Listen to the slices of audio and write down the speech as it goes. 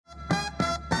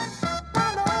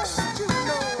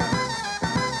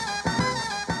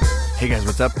Hey guys,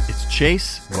 what's up? It's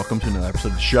Chase. Welcome to another episode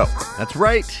of the show. That's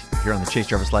right, here on the Chase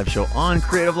Jarvis Live Show on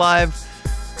Creative Live.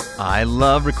 I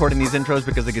love recording these intros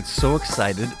because I get so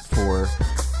excited for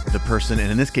the person, and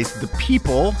in this case, the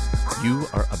people you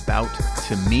are about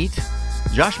to meet.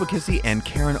 Joshua Kissy and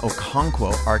Karen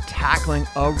Okonkwo are tackling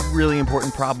a really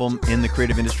important problem in the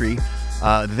creative industry.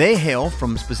 They hail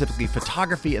from specifically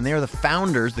photography, and they are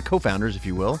the co-founders, if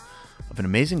you will, of an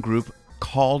amazing group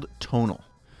called TONL.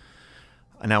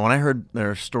 Now, when I heard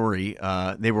their story,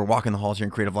 they were walking the halls here in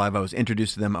Creative Live. I was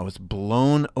introduced to them. I was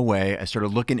blown away. I started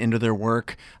looking into their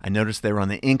work. I noticed they were on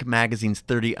the Inc. magazine's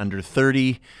 30 Under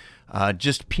 30.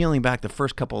 Just peeling back the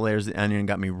first couple of layers of the onion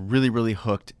got me really, really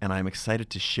hooked, and I'm excited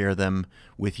to share them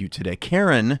with you today.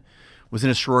 Karen was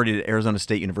in a sorority at Arizona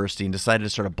State University and decided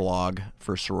to start a blog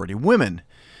for sorority women.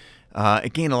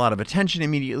 It gained a lot of attention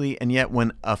immediately, and yet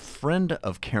when a friend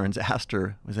of Karen's asked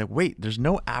her, was like, wait, there's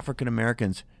no African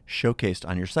Americans showcased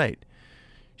on your site.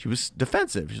 She was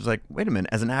defensive. She was like, wait a minute.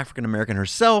 As an African American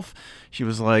herself, she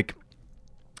was like,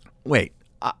 wait,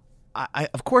 I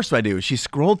of course I do. She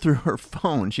scrolled through her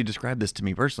phone. She described this to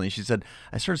me personally. She said,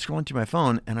 I started scrolling through my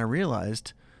phone and I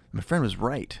realized my friend was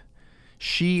right.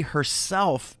 She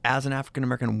herself, as an African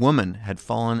American woman, had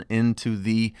fallen into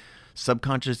the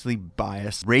subconsciously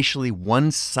biased, racially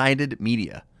one-sided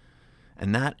media.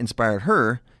 And that inspired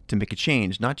her to make a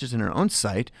change, not just in her own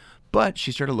site, but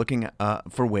she started looking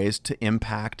for ways to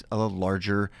impact a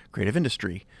larger creative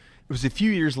industry. It was a few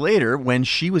years later when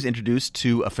she was introduced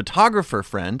to a photographer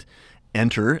friend.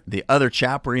 Enter the other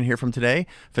chap we're going to hear from today,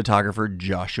 photographer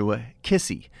Joshua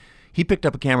Kissy. He picked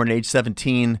up a camera at age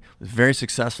 17, was very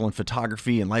successful in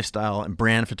photography and lifestyle and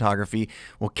brand photography.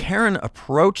 Well, Karen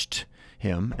approached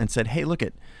him and said, hey, look,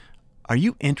 are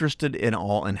you interested in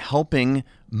helping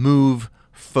move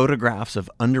photographs of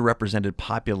underrepresented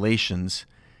populations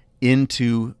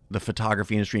into the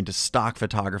photography industry, into stock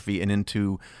photography, and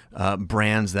into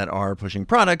brands that are pushing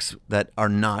products that are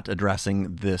not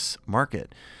addressing this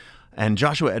market? And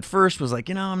Joshua at first was like,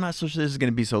 I'm not so sure this is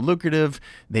going to be so lucrative.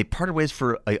 They parted ways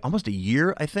for almost a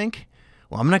year, I think.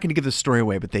 Well, I'm not going to give this story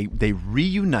away, but they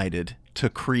reunited to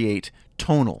create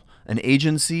TONL, an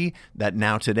agency that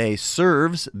now today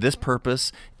serves this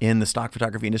purpose in the stock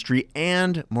photography industry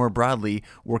and more broadly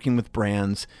working with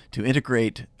brands to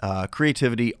integrate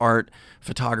creativity, art,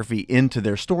 photography into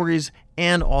their stories,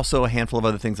 and also a handful of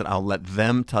other things that I'll let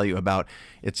them tell you about.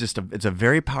 It's a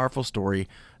very powerful story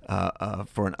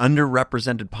for an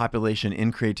underrepresented population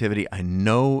in creativity. I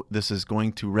know this is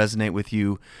going to resonate with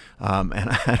you, and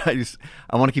I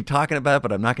want to keep talking about it,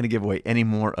 but I'm not going to give away any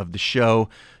more of the show.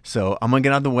 So I'm going to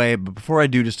get out of the way, but before I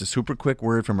do, just a super quick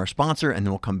word from our sponsor, and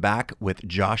then we'll come back with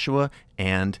Joshua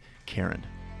and Karen.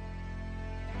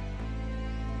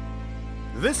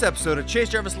 This episode of Chase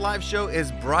Jarvis Live Show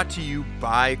is brought to you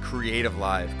by Creative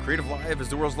Live. Creative Live is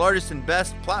the world's largest and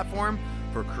best platform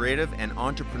for creative and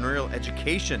entrepreneurial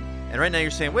education. And right now you're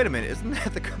saying, wait a minute, isn't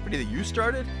that the company that you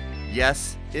started?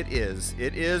 Yes, it is.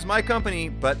 It is my company,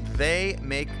 but they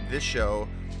make this show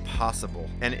possible.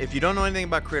 And if you don't know anything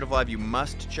about Creative Live, you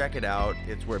must check it out.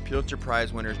 It's where Pulitzer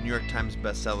Prize winners, New York Times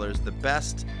bestsellers, the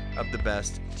best of the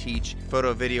best teach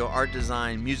photo, video, art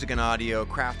design, music and audio,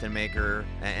 craft and maker,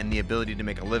 and the ability to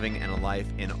make a living and a life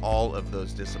in all of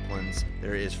those disciplines.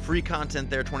 There is free content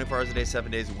there 24 hours a day, 7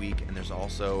 days a week, and there's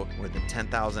also more than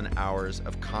 10,000 hours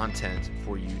of content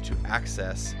for you to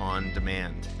access on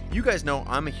demand. You guys know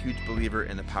I'm a huge believer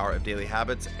in the power of daily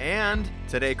habits, and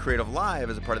today Creative Live,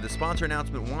 as a part of the sponsor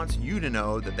announcement, wants you to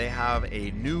know that they have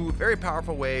a new, very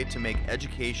powerful way to make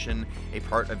education a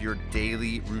part of your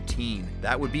daily routine.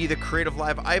 That would be the Creative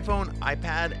Live iPhone,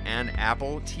 iPad, and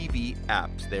Apple TV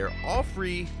apps. They're all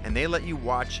free, and they let you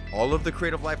watch all of the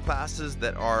Creative Live classes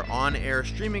that are on air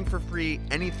streaming for free,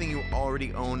 anything you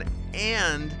already own,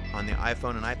 and on the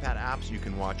iPhone and iPad apps, you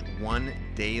can watch one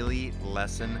daily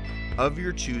lesson of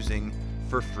your choosing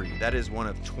for free. That is one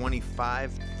of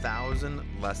 25,000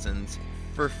 lessons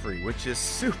for free, which is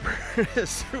super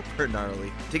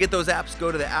gnarly. To get those apps,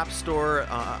 go to the App Store,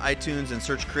 iTunes, and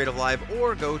search Creative Live,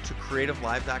 or go to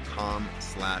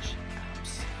creativelive.com/apps.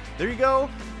 There you go.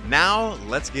 Now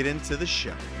let's get into the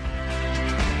show.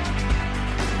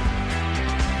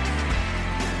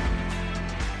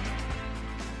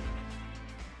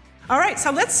 All right,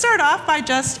 so let's start off by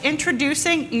just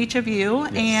introducing each of you.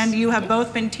 Yes. And you have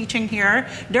both been teaching here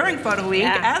during Photo Week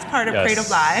as part of Creative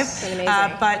Live.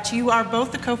 But you are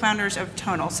both the co-founders of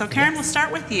TONL. So Karen, we'll start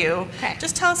with you. Okay.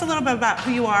 Just tell us a little bit about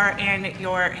who you are and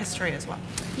your history as well.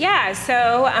 Yeah,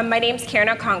 so my name's Karen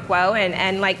Okonkwo,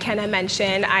 and like Kenna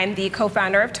mentioned, I'm the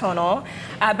co-founder of TONL.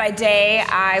 By day,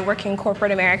 I work in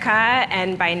corporate America,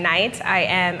 and by night, I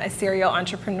am a serial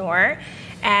entrepreneur.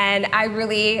 And I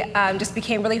really just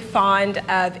became really fond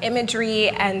of imagery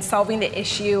and solving the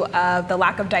issue of the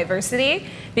lack of diversity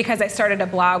because I started a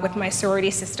blog with my sorority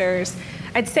sisters,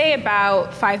 I'd say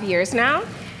about 5 years now.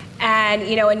 And,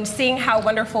 you know, and seeing how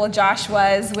wonderful Josh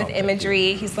was with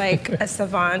imagery, he's like a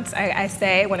savant, I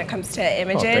say, when it comes to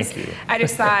images. Thank you. I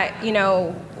just thought, you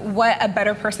know, what a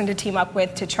better person to team up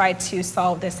with to try to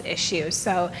solve this issue.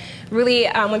 So really,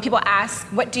 when people ask,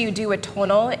 what do you do at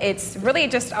TONL? It's really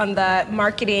just on the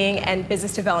marketing and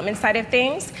business development side of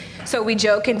things. So we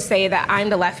joke and say that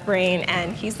I'm the left brain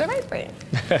and he's the right brain.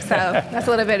 So that's a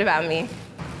little bit about me.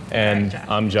 And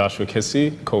I'm Joshua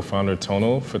Kissy, co-founder of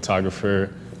TONL,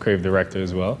 photographer, creative director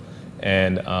as well.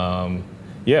 And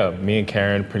yeah, me and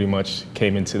Karen pretty much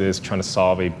came into this trying to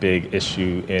solve a big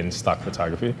issue in stock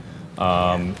photography.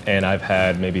 And I've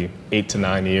had maybe 8 to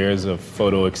 9 years of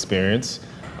photo experience.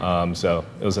 So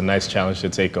it was a nice challenge to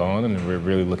take on, and we're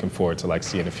really looking forward to like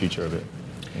seeing the future of it.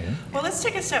 Mm-hmm. Well, let's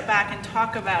take a step back and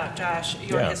talk about, Josh,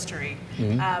 your history.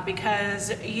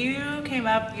 Because you came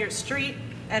up, your street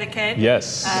etiquette.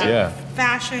 Yes,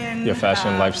 fashion. Yeah,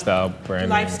 fashion, lifestyle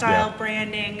branding.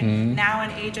 Branding, now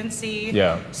an agency.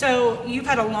 Yeah. So you've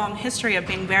had a long history of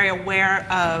being very aware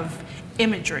of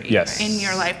imagery in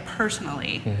your life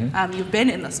personally. You've been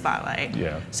in the spotlight.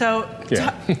 Yeah. So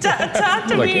talk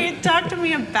to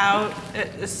me about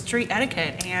street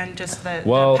etiquette and just the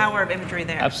power of imagery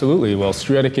there. Absolutely. Well,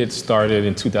 street etiquette started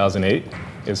in 2008.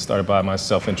 It started by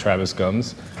myself and Travis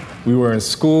Gums. We were in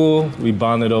school, we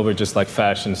bonded over just like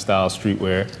fashion style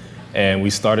streetwear, and we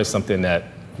started something that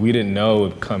we didn't know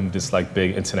would become this like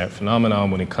big internet phenomenon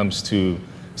when it comes to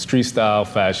street style,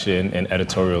 fashion, and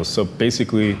editorials. So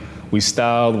basically, we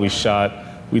styled, we shot,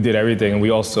 we did everything, and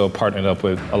we also partnered up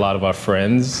with a lot of our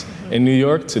friends in New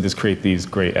York to just create these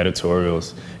great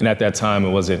editorials. And at that time,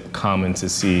 it wasn't common to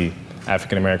see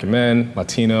African-American men,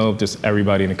 Latino, just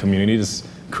everybody in the community just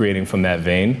creating from that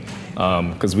vein.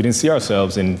 Because we didn't see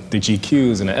ourselves in the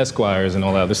GQs and the Esquires and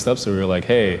all that other stuff, so we were like,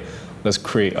 hey, let's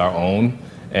create our own.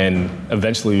 And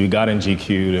eventually we got in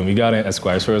GQ and we got in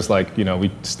Esquire, so it was like, you know,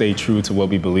 we stayed true to what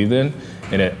we believed in,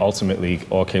 and it ultimately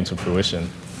all came to fruition.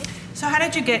 So how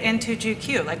did you get into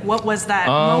GQ? Like, what was that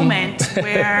moment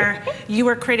where you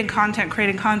were creating content,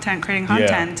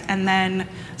 and then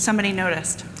somebody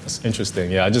noticed? It's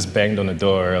interesting. Yeah, I just banged on the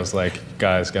door. I was like,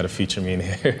 guys, got to feature me in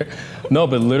here. No,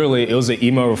 but literally, it was an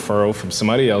email referral from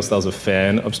somebody else that was a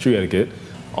fan of street etiquette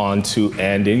onto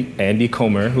Andy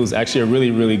Comer, who's actually a really,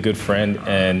 really good friend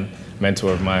and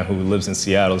mentor of mine who lives in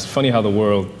Seattle. It's funny how the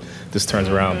world just turns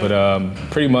around. But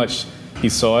pretty much, he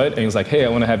saw it and he was like, hey, I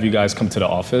want to have you guys come to the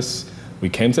office. We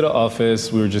came to the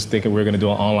office. We were just thinking we were going to do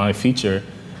an online feature.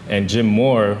 And Jim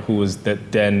Moore, who was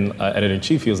then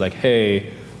editor-in-chief, he was like,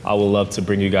 hey, I would love to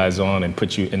bring you guys on and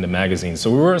put you in the magazine.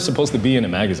 So we weren't supposed to be in a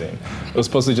magazine. It was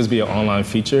supposed to just be an online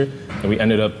feature, and we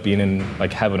ended up being in,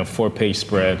 like, having a 4-page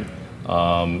spread,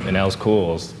 and that was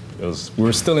cool. We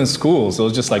were still in school, so it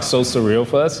was just like so surreal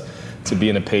for us to be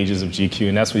in the pages of GQ,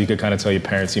 and that's where you could kind of tell your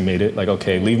parents you made it. Like,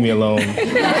 okay, leave me alone.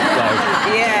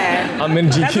 I'm in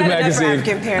GQ magazine.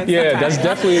 Yeah, that's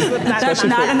definitely. That's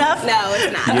not enough? No,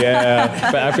 it's not. Yeah,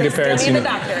 for African parents, you need a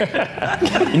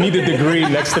doctorate. You need a degree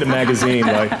next to the magazine,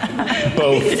 like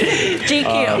both.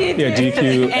 GQ. Yeah,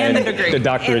 GQ and the degree. The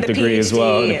doctorate degree as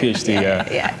well, and the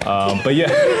PhD. But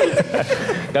yeah,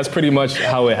 that's pretty much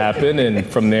how it happened, and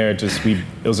from there, it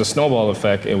was a snowball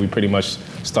effect, and we pretty much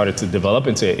started to develop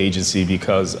into an agency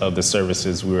because of the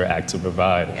services we were asked to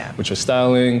provide, which are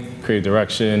styling, creative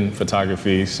direction,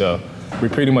 photography. So we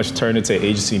pretty much turned into an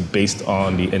agency based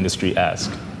on the industry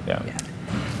ask.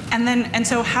 And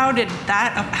so how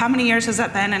many years has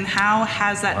that been, and how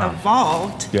has that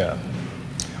evolved? Yeah.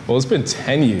 Well, it's been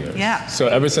 10 years. Yeah. So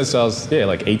ever since I was,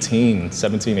 like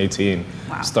 17, 18,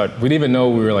 wow. We didn't even know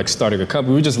we were like starting a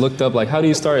company. We just looked up like, how do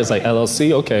you start? It's like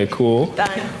LLC, okay, cool.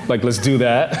 Done. Like, let's do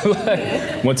that.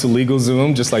 Went to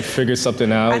LegalZoom, just like figured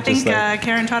something out. I think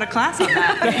Karen taught a class on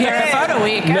that here at Photo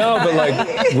Week. No, but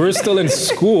like, we're still in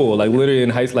school, like literally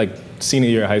in senior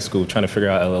year of high school, trying to figure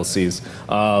out LLCs.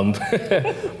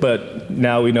 But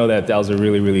now we know that was a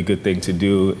really, really good thing to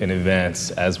do in advance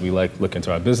as we look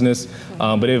into our business.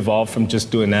 But it evolved from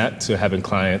just doing that to having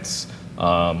clients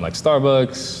like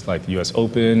Starbucks, like US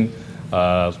Open,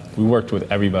 We worked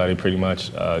with everybody pretty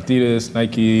much, Adidas,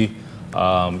 Nike,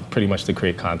 pretty much to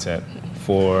create content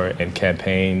for and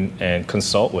campaign and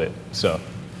consult with. So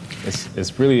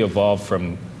it's really evolved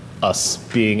from us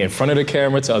being in front of the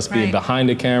camera to us being behind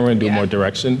the camera and do more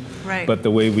direction. Right. But the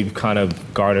way we've kind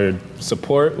of garnered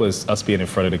support was us being in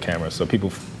front of the camera. So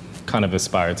people kind of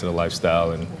aspire to the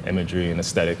lifestyle and imagery and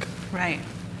aesthetic. Right.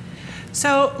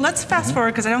 So let's fast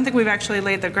forward, because I don't think we've actually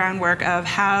laid the groundwork of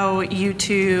how you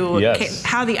two,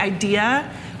 how the idea,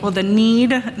 well, the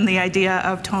need and the idea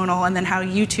of Tonal, and then how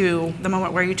you two, the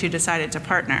moment where you two decided to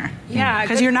partner. Yeah.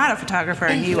 Because you're not a photographer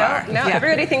and you are. No,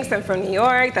 everybody thinks I'm from New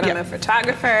York, that I'm a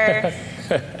photographer.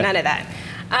 None of that.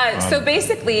 So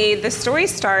basically, the story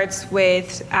starts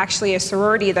with actually a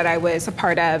sorority that I was a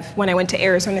part of when I went to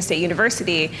Arizona State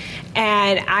University.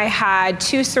 And I had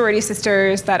two sorority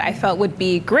sisters that I felt would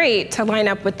be great to line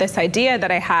up with this idea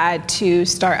that I had to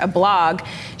start a blog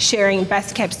sharing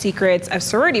best kept secrets of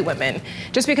sorority women.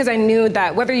 Just because I knew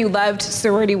that whether you loved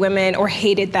sorority women or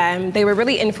hated them, they were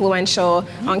really influential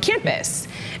on campus.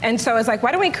 And so I was like,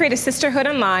 why don't we create a sisterhood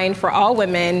online for all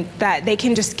women that they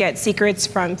can just get secrets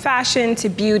from fashion to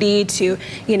beauty to,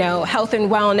 health and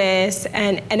wellness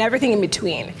and everything in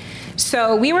between.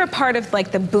 So we were part of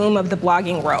like the boom of the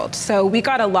blogging world. So we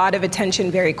got a lot of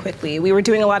attention very quickly. We were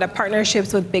doing a lot of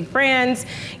partnerships with big brands.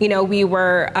 We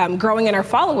were growing in our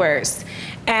followers.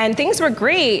 And things were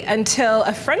great until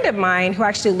a friend of mine who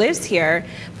actually lives here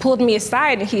pulled me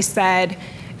aside and he said,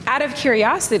 out of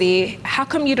curiosity, how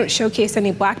come you don't showcase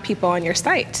any Black people on your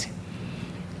site?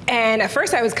 And at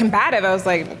first I was combative. I was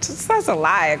like, that's a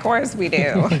lie, of course we do.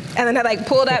 And then I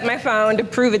pulled out my phone to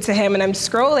prove it to him, and I'm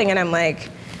scrolling and I'm like,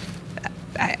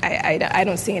 I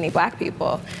don't see any Black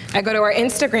people. I go to our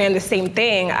Instagram, the same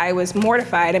thing. I was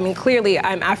mortified. I mean, clearly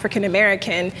I'm African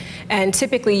American, and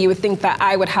typically you would think that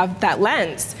I would have that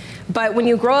lens. But when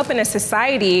you grow up in a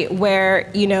society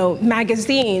where,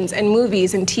 magazines and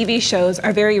movies and TV shows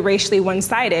are very racially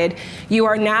one-sided, you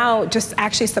are now just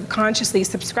actually subconsciously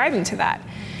subscribing to that.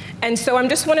 And so I'm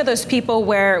just one of those people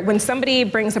where when somebody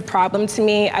brings a problem to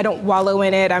me, I don't wallow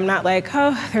in it. I'm not like,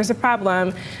 oh, there's a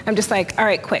problem. I'm just like, all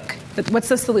right, quick, what's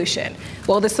the solution?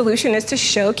 Well, the solution is to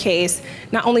showcase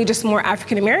not only just more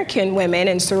African American women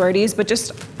in sororities, but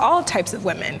just all types of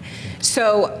women.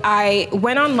 So I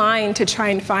went online to try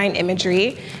and find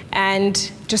imagery,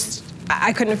 and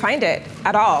I couldn't find it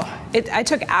at all. I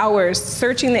took hours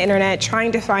searching the internet,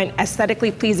 trying to find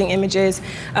aesthetically pleasing images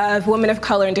of women of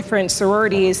color in different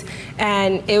sororities,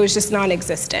 and it was just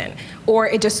non-existent. Or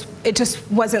it just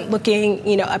wasn't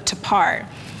looking, up to par.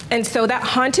 And so that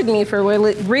haunted me for a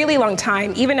really, really long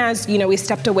time, even as, we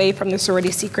stepped away from the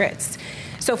sorority secrets.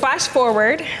 So flash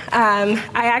forward, I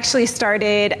actually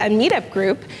started a meetup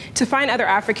group to find other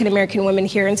African American women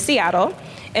here in Seattle.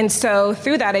 And so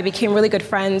through that, I became really good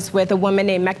friends with a woman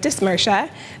named Mektis Mersha,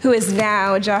 who is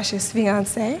now Josh's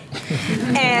fiance.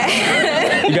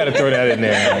 And you got to throw that in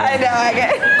there. I know, I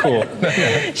get it. Cool.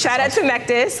 Shout out to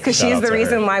Mektis, because she's the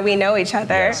reason why we know each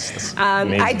other. Yes,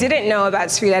 I didn't know about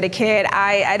street etiquette.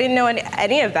 I didn't know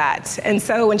any of that. And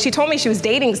so when she told me she was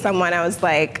dating someone, I was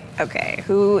like, okay,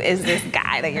 who is this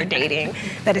guy that you're dating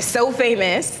that is so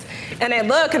famous? And I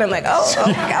look and I'm like, oh,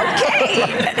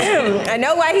 okay. I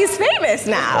know why he's famous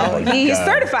now. He's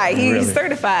certified. He's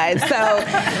certified. So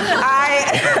I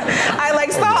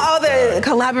saw all the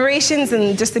collaborations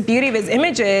and just the beauty of his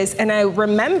images, and I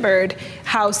remembered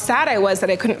how sad I was that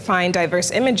I couldn't find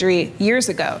diverse imagery years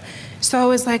ago. So I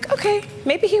was like, okay,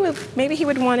 maybe he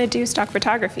would want to do stock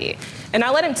photography. And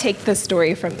I'll let him take the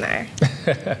story from there.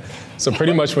 So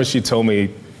pretty much when she told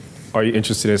me, are you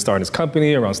interested in starting this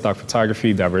company around stock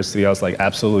photography, diversity? I was like,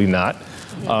 absolutely not.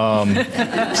 He was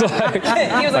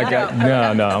like,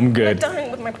 no, I'm good. I'm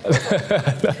done with my proposal.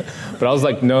 But I was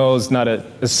like, no, it's not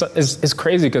it's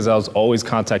crazy because I was always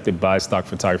contacted by stock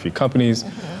photography companies,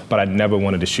 but I never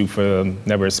wanted to shoot for them,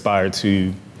 never aspired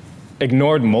to,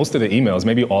 ignored most of the emails,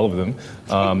 maybe all of them,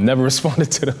 never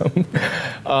responded to them.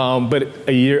 But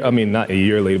not a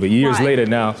year later, but years later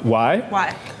now. Why?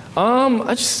 Why?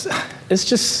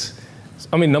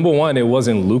 Number one, it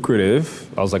wasn't lucrative.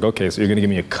 I was like, okay, so you're gonna give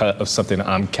me a cut of something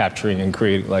I'm capturing and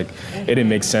creating. It didn't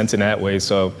make sense in that way.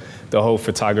 So the whole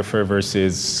photographer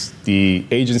versus the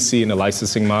agency and the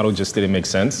licensing model just didn't make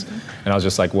sense. And I was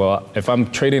just like, well, if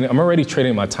I'm already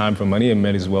trading my time for money, it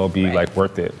might as well be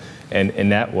worth it. And in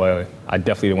that way, I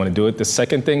definitely didn't want to do it. The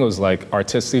second thing was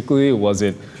artistically, it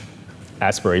wasn't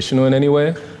aspirational in any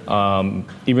way.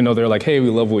 Even though they're like, hey, we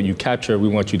love what you capture, we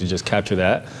want you to just capture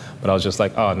that. But I was just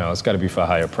like, oh no, it's gotta be for a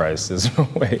higher price. There's no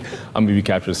way I'm gonna be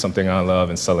capturing something I love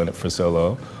and selling it for so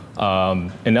low.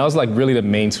 And that was really the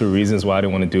main two reasons why I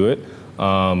didn't want to do it.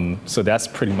 So that's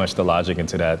pretty much the logic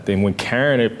into that. Then when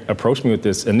Karen approached me with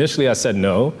this, initially I said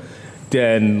no.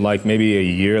 Then like maybe a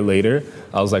year later,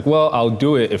 I was like, well, I'll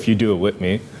do it if you do it with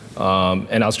me.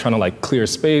 And I was trying to like clear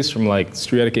space from like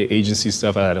street etiquette agency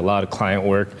stuff. I had a lot of client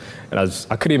work, and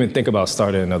I couldn't even think about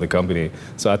starting another company.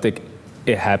 So I think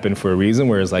it happened for a reason,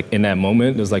 whereas like in that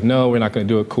moment, it was like, no, we're not gonna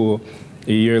do it, cool.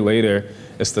 A year later,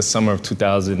 it's the summer of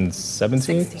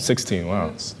 2017? 16, wow,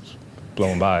 it's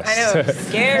blowing by. I know, it's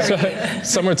scary.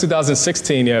 Summer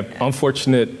 2016, you have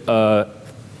unfortunate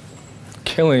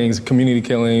killings, community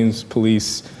killings,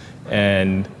 police,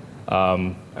 and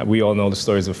we all know the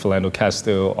stories of Philando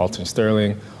Castile, Alton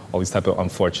Sterling, all these type of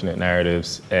unfortunate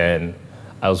narratives. And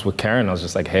I was with Karen, I was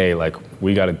just like, hey, like,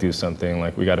 we gotta do something.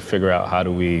 Like, we gotta figure out how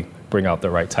do we bring out the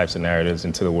right types of narratives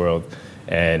into the world.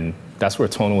 And that's where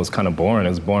TONL was kind of born. It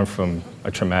was born from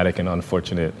a traumatic and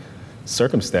unfortunate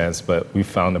circumstance, but we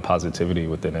found the positivity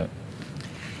within it.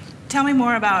 Tell me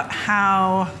more about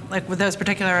how, like with those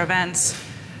particular events,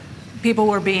 people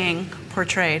were being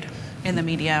portrayed in the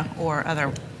media or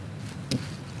other,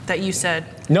 that you said.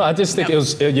 No, I just think it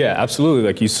was, yeah, absolutely.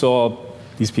 Like you saw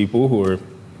these people who were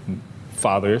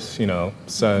fathers, you know,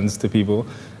 sons to people,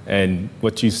 and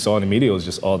what you saw in the media was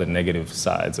just all the negative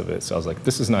sides of it. So I was like,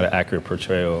 this is not an accurate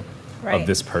portrayal of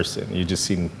this person. You're just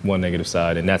seeing one negative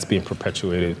side, and that's being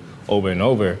perpetuated over and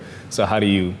over. So how do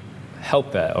you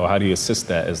help that, or how do you assist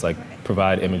that? Is like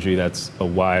provide imagery that's a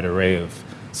wide array of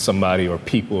somebody or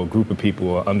people, a group of people,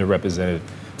 or underrepresented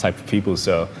type of people.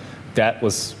 So that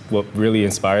was what really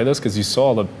inspired us, because you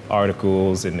saw the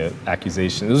articles and the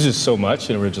accusations. It was just so much,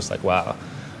 and we're just like, wow,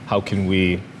 how can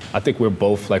we, I think we're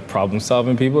both like problem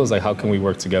solving people. It's like, how can we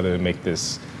work together to make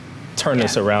this, turn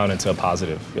this around into a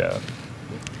positive,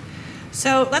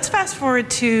 So let's fast forward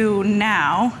to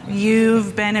now.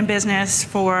 You've been in business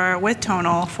with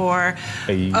TONL for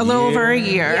a little over a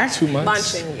year. Yeah. 2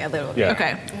 months. Launching a little. Yeah.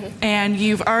 Okay. And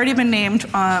you've already been named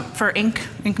for Inc.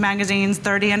 Magazine's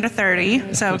 30 Under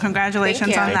 30. So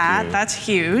congratulations on that. Thank you. That's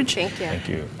huge. Thank you. Thank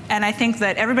you. And I think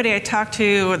that everybody I talked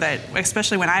to, that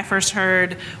especially when I first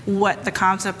heard what the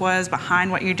concept was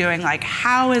behind what you're doing, like,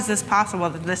 how is this possible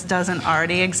that this doesn't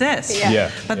already exist?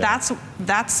 But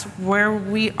that's where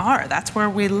we are. That's where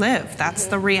we live. That's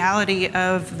the reality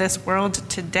of this world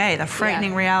today, the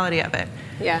frightening reality of it.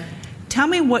 Yeah. Tell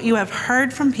me what you have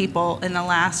heard from people in the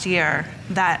last year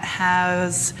that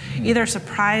has either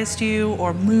surprised you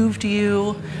or moved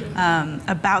you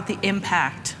about the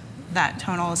impact that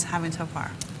TONL is having so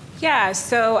far. Yeah,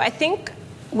 so I think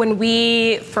when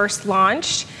we first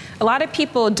launched, a lot of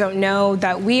people don't know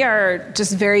that we are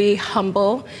just very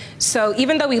humble. So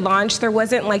even though we launched, there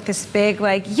wasn't like this big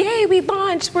like, yay, we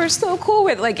launched, we're so cool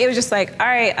with it. Like, it was just like, all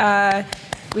right,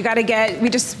 we were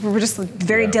just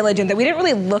very diligent, that we didn't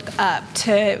really look up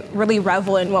to really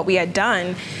revel in what we had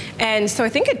done. And so I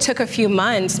think it took a few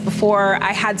months before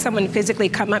I had someone physically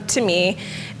come up to me,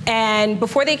 and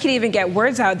before they could even get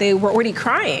words out, they were already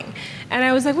crying. And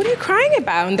I was like, what are you crying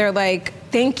about? And they're like,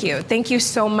 thank you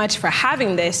so much for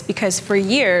having this, because for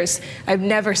years, I've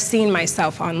never seen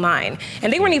myself online.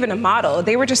 And they weren't even a model.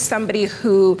 They were just somebody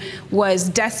who was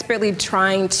desperately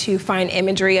trying to find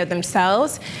imagery of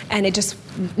themselves, and it just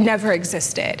never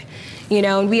existed. You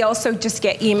know, and we also just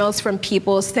get emails from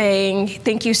people saying,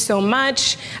 thank you so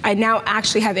much. I now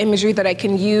actually have imagery that I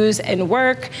can use and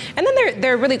work. And then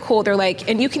they're really cool. They're like,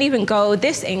 and you can even go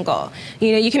this angle.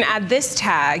 You know, you can add this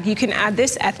tag. You can add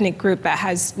this ethnic group that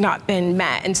has not been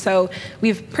met. And so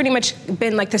we've pretty much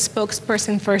been like the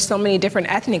spokesperson for so many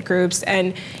different ethnic groups.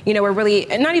 And, you know, we're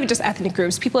really, and not even just ethnic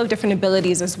groups, people have different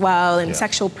abilities as well, and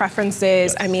sexual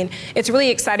preferences. I mean, it's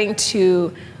really exciting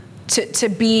to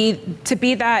be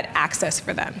that access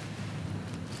for them.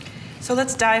 So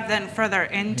let's dive then further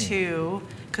into,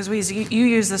 because you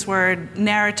use this word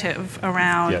narrative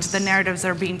around the narratives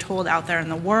that are being told out there in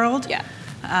the world.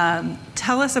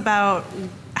 Tell us about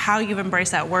how you've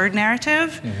embraced that word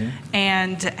narrative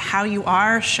and how you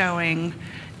are showing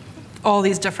all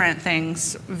these different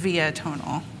things via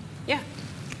TONL.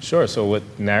 Sure. So with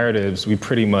narratives, we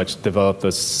pretty much developed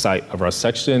a site of our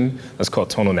section that's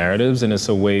called TONL Narratives, and it's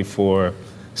a way for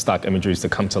stock imageries to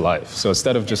come to life. So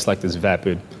instead of just like this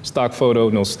vapid stock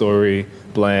photo, no story,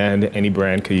 bland, any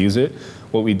brand could use it,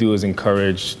 what we do is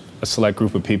encourage a select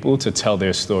group of people to tell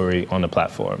their story on the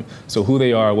platform. So who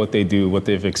they are, what they do, what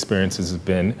their experiences have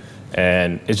been,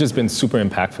 and it's just been super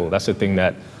impactful. That's the thing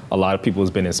that a lot of people has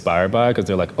been inspired by, because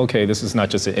they're like, okay, this is not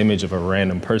just an image of a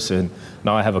random person.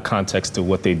 Now I have a context to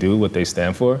what they do, what they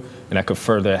stand for, and that could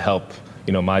further help,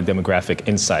 you know, my demographic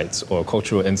insights or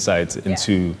cultural insights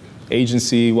into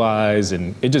agency-wise,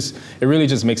 and it really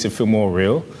just makes it feel more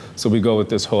real. So we go with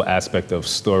this whole aspect of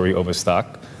story over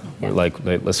stock. We're like,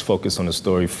 let's focus on the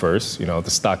story first. You know, the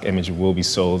stock image will be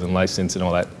sold and licensed and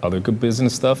all that other good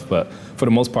business stuff, but for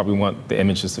the most part, we want the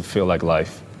images to feel like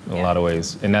life in a lot of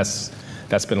ways, and that's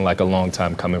been like a long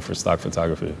time coming for stock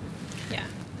photography. Yeah,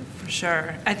 for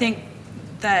sure. I think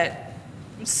that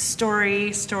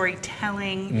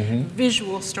storytelling,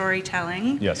 visual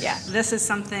storytelling. Yes. Yeah. This is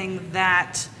something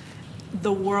that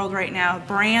the world right now,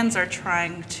 brands are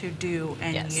trying to do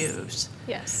and use.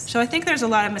 Yes. So I think there's a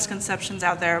lot of misconceptions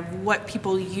out there of what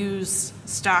people use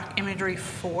stock imagery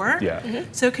for. Yeah.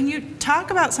 So can you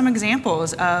talk about some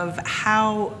examples of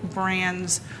how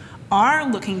brands are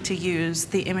looking to use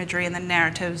the imagery and the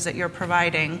narratives that you're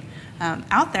providing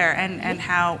out there, and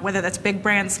how, whether that's big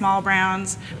brands, small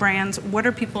brands, what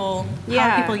are people, how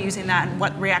are people using that, and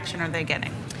what reaction are they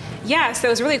getting? Yeah, so it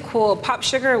was really cool. Pop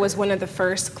Sugar was one of the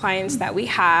first clients that we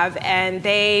have, and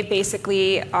they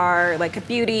basically are like a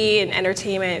beauty and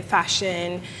entertainment,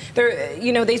 fashion. They're,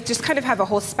 you know, they just kind of have a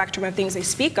whole spectrum of things they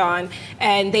speak on,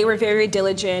 and they were very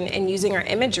diligent in using our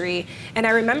imagery. And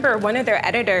I remember one of their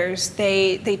editors,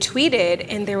 they tweeted,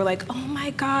 and they were like, "Oh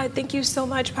my God, thank you so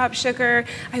much, Pop Sugar.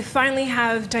 I finally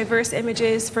have diverse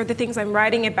images for the things I'm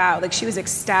writing about." Like, she was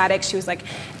ecstatic. She was like,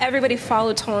 "Everybody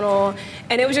follow Tonal,"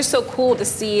 and it was just so cool to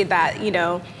see that, you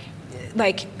know,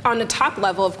 like on the top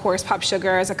level, of course, Pop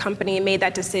Sugar as a company made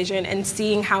that decision, and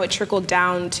seeing how it trickled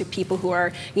down to people who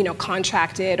are, you know,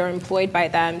 contracted or employed by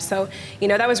them. So, you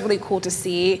know, that was really cool to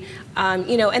see.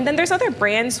 You know, and then there's other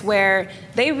brands where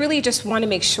they really just want to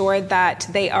make sure that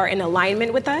they are in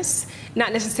alignment with us,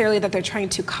 not necessarily that they're trying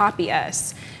to copy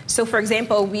us. So, for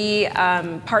example, we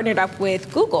partnered up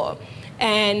with Google.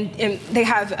 And they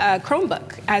have a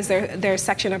Chromebook as their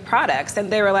section of products. And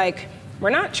they were like,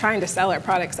 "We're not trying to sell our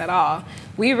products at all.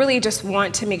 We really just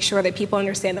want to make sure that people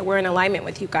understand that we're in alignment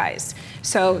with you guys.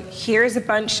 So here's a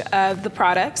bunch of the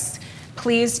products.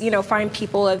 Please, you know, find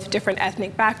people of different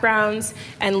ethnic backgrounds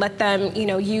and let them, you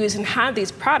know, use and have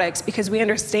these products, because we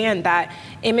understand that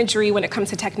imagery when it comes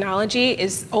to technology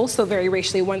is also very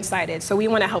racially one-sided. So we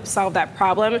want to help solve that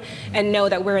problem and know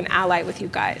that we're an ally with you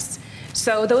guys."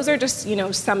 So those are just, you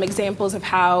know, some examples of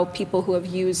how people who have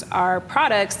used our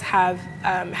products have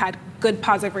had good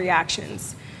positive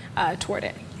reactions toward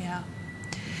it. Yeah.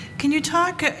 Can you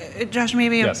talk, Josh,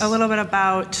 maybe Yes. a little bit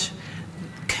about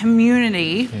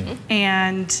community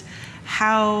and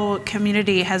how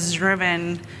community has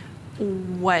driven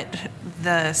what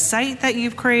the site that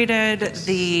you've created,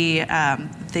 the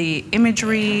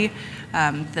imagery,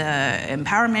 the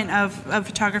empowerment of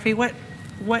photography?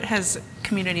 What has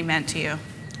community meant to you?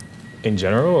 In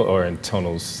general, or in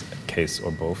Tonal's case,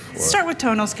 or both? Or? Start with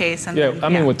Tonal's case. And Yeah, then, I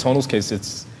mean, with Tonal's case,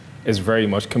 it's very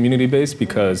much community-based,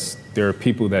 because there are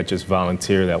people that just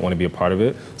volunteer that want to be a part of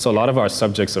it. So a lot of our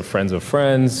subjects are friends of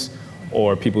friends,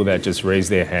 or people that just raise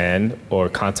their hand or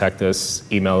contact us,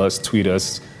 email us, tweet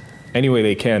us, any way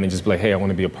they can, and just be like, "Hey, I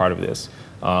want to be a part of this."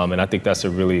 And I think that's a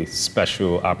really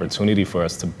special opportunity for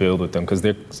us to build with them, because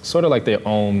they're sort of like their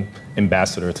own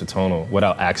ambassador to Tonal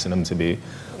without asking them to be.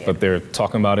 But they're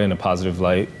talking about it in a positive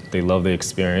light. They love the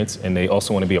experience, and they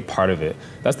also want to be a part of it.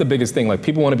 That's the biggest thing. Like,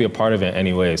 people want to be a part of it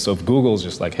anyway. So if Google's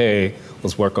just like, "Hey,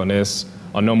 let's work on this,"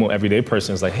 a normal everyday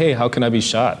person is like, "Hey, how can I be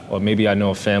shot?" Or maybe I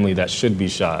know a family that should be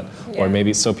shot. Or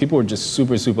maybe, so people are just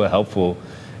super, super helpful.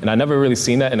 And I never really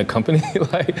seen that in a company.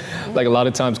 like a lot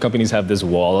of times companies have this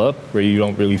wall up where you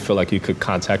don't really feel like you could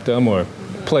contact them or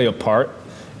play a part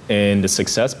in the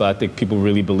success. But I think people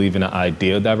really believe in the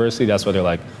idea of diversity. That's why they're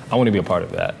like, "I want to be a part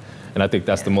of that." And I think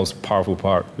that's the most powerful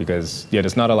part, because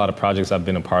there's not a lot of projects I've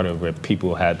been a part of where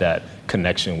people had that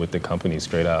connection with the company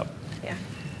straight up. Yeah.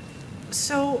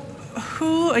 So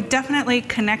definitely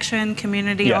connection,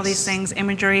 community, all these things,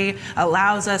 imagery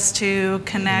allows us to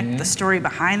connect. The story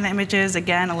behind the images,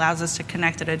 again, allows us to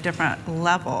connect at a different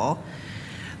level.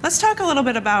 Let's talk a little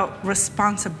bit about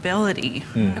responsibility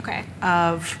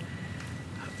of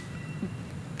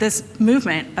this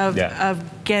movement of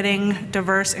getting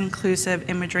diverse, inclusive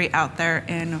imagery out there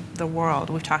in the world.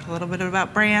 We've talked a little bit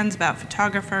about brands, about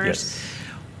photographers. Yes.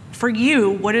 For you,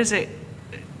 what does it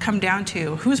come down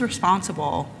to? Who's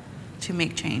responsible to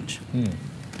make change?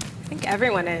 I think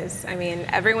everyone is. I mean,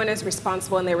 everyone is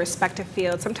responsible in their respective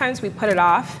fields. Sometimes we put it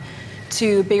off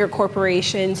to bigger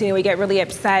corporations. You know, we get really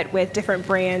upset with different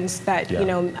brands that, you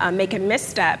know, make a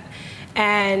misstep.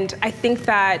 And I think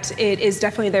that it is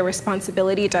definitely their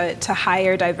responsibility to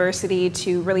hire diversity,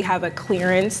 to really have a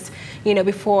clearance, you know,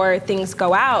 before things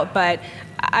go out. But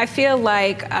I feel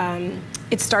like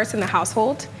it starts in the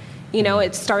household.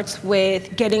 It starts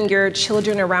with getting your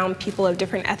children around people of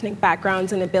different ethnic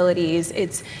backgrounds and abilities.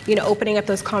 It's, opening up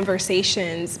those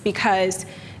conversations, because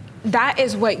that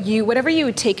is whatever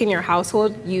you take in your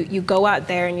household, you go out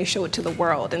there and you show it to the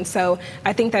world. And so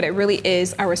I think that it really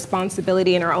is our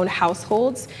responsibility in our own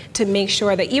households to make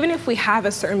sure that even if we have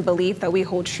a certain belief that we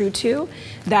hold true to,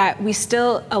 that we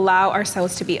still allow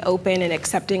ourselves to be open and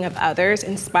accepting of others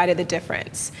in spite of the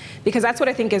difference. Because that's what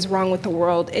I think is wrong with the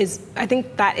world, I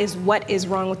think that is what is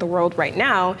wrong with the world right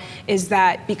now, is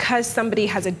that because somebody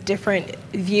has a different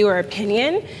view or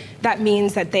opinion, that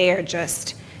means that they are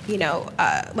just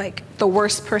like the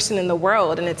worst person in the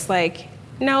world. And it's like,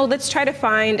 no, let's try to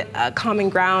find a common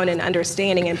ground and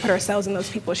understanding and put ourselves in those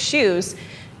people's shoes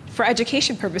for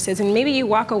education purposes. And maybe you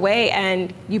walk away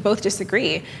and you both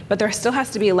disagree, but there still has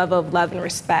to be a level of love and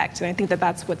respect. And I think that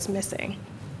that's what's missing.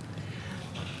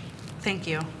 Thank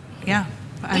you. Yeah.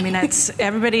 I mean,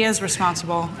 everybody is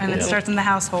responsible, and it starts in the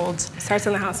households. Starts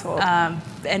in the household.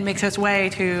 And makes its way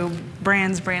to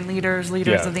brands, brand leaders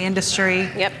of the industry.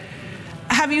 Yep.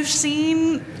 Have you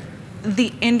seen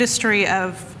the industry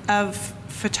of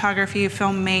photography,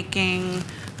 filmmaking,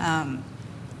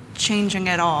 changing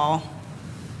at all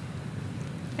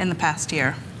in the past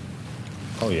year?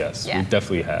 Oh, yes, Yeah. we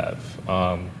definitely have.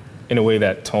 In a way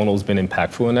that TONL's been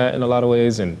impactful in that in a lot of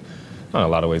ways, and not a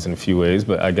lot of ways, in a few ways,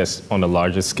 but I guess on the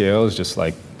largest scale, it's just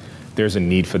like there's a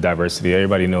need for diversity.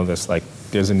 Everybody knows that's like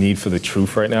there's a need for the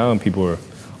truth right now, and people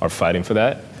are fighting for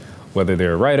that. Whether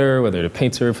they're a writer, whether they're a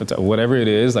painter, whatever it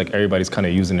is, like everybody's kind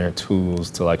of using their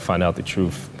tools to like find out the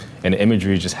truth. And the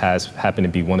imagery just has happened to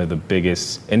be one of the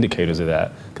biggest indicators of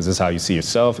that, because it's how you see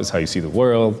yourself, it's how you see the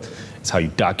world, it's how you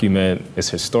document, it's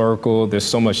historical. There's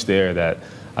so much there that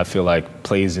I feel like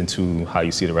plays into how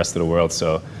you see the rest of the world.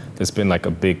 So there's been like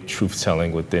a big truth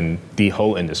telling within the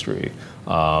whole industry.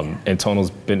 And TONL's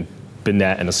been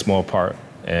that in a small part.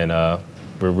 And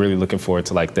we're really looking forward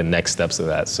to like the next steps of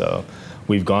that. So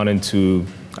we've gone into,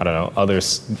 other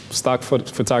stock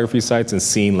photography sites and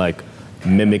seen like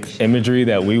mimic imagery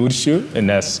that we would shoot.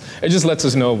 And it just lets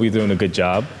us know we're doing a good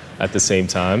job at the same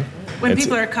time. When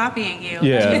people are copying you.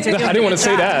 Yeah, I didn't want to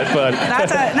say that, but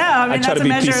I try to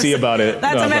be PC about it.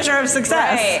 That's a measure of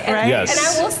success, right? Yes.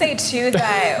 And I will say too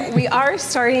that we are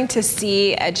starting to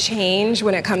see a change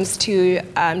when it comes to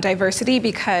diversity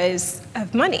because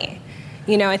of money.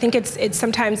 I think it's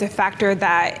sometimes a factor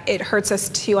that it hurts us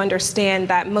to understand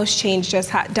that most change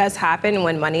just does happen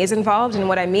when money is involved. And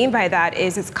what I mean by that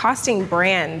is it's costing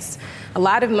brands a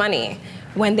lot of money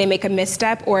when they make a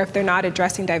misstep or if they're not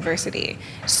addressing diversity.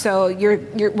 So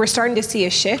we're starting to see a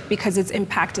shift because it's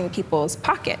impacting people's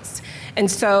pockets. And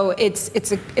so it's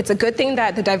a good thing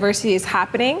that the diversity is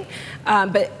happening,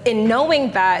 but in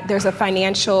knowing that there's a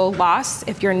financial loss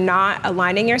if you're not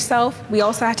aligning yourself, we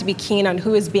also have to be keen on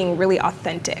who is being really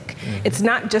authentic. Mm-hmm. It's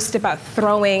not just about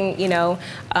throwing,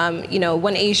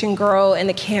 one Asian girl in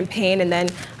the campaign and then,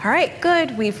 all right,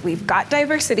 good, we've got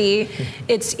diversity.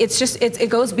 It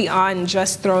goes beyond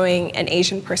just throwing an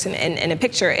Asian person in a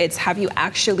picture. It's have you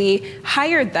actually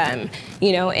hired them,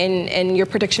 in your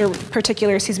particular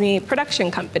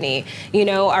production company?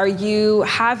 Are you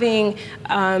having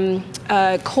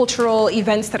cultural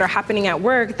events that are happening at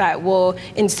work that will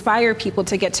inspire people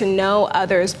to get to know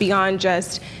others beyond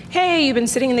just, hey, you've been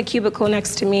sitting in the cubicle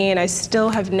next to me and I still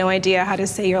have no idea how to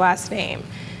say your last name.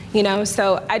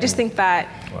 So I just think that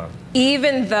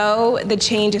even though the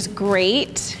change is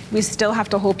great, we still have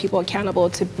to hold people accountable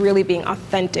to really being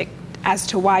authentic as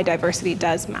to why diversity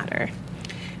does matter.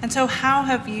 And so how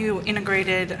have you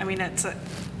integrated,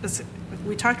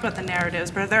 we talked about the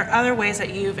narratives, but are there other ways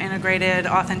that you've integrated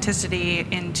authenticity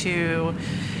into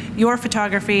your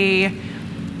photography,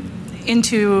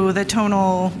 into the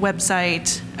TONL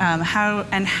website?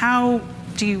 How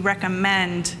do you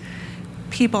recommend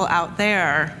people out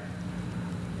there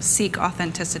seek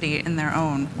authenticity in their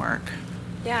own work?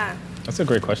 Yeah. That's a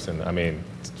great question.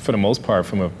 For the most part,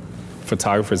 from a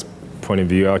photographer's point of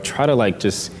view, I'll try to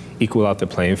just equal out the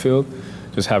playing field,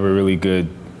 just have a really good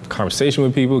conversation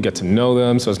with people, get to know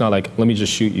them. So it's not like, let me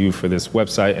just shoot you for this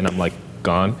website and I'm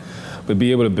gone, but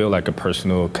be able to build a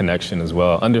personal connection as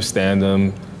well, understand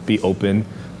them, be open,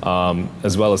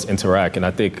 as well as interact. And I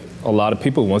think a lot of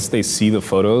people, once they see the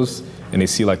photos and they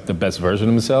see the best version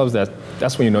of themselves,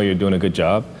 that's when you know you're doing a good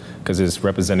job, because it's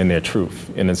representing their truth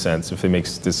in a sense, if it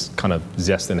makes this kind of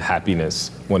zest and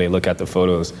happiness when they look at the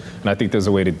photos. And I think there's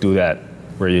a way to do that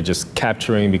where you're just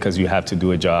capturing because you have to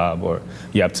do a job or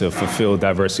you have to fulfill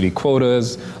diversity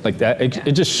quotas like that.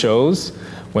 It just shows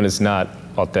when it's not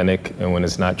authentic and when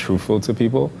it's not truthful to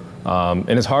people. And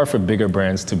it's hard for bigger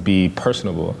brands to be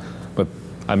personable, but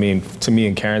I mean, to me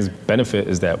and Karen's benefit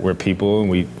is that we're people and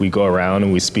we go around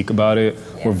and we speak about it.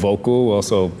 Yeah. We're vocal. We're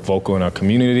also vocal in our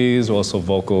communities. We're also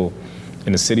vocal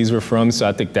in the cities we're from. So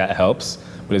I think that helps.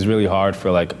 But it's really hard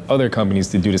for like other companies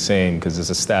to do the same because it's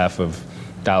a staff of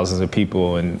thousands of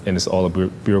people and it's all a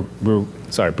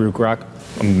bureaucratic.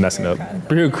 I'm messing up.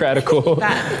 Bureaucratical,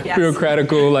 yes.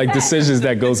 Bureaucratical like decisions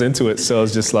that goes into it. So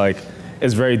it's just like,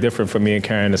 it's very different for me and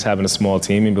Karen just having a small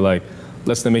team and be like,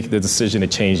 let's make the decision to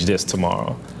change this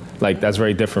tomorrow. Like that's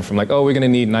very different from like, oh, we're gonna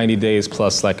need 90 days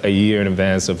plus like a year in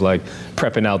advance of like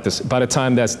prepping out this. By the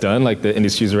time that's done, like the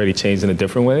industry's already changed in a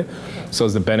different way. So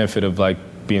it's the benefit of like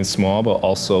being small, but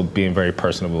also being very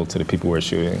personable to the people we're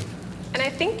shooting. And I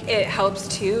think it helps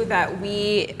too that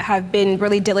we have been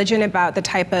really diligent about the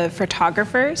type of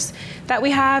photographers that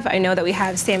we have. I know that we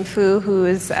have Sam Fu,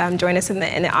 who's joined us in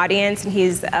the audience, and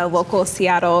he's a local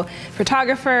Seattle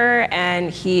photographer,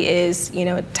 and he is,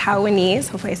 Taiwanese.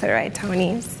 Hopefully I said it right,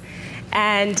 Taiwanese.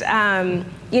 And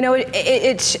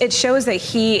it shows that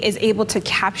he is able to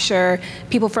capture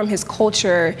people from his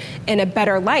culture in a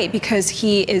better light because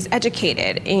he is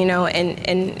educated,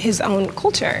 in his own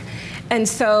culture. And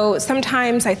so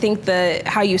sometimes I think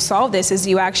how you solve this is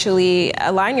you actually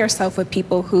align yourself with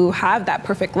people who have that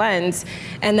perfect lens,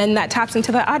 and then that taps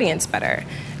into the audience better.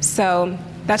 So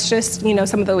that's just,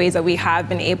 some of the ways that we have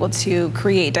been able to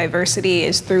create diversity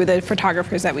is through the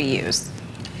photographers that we use.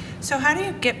 So how do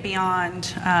you get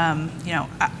beyond,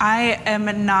 I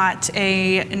am not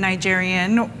a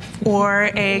Nigerian or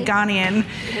a Ghanaian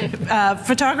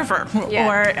photographer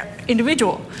or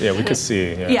individual. Yeah, we could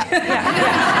see. Yeah.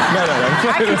 No.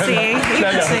 I can see. You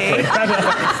can see.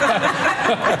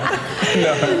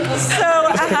 So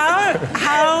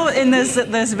how in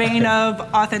this vein of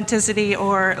authenticity,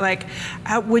 or like,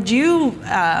 how would you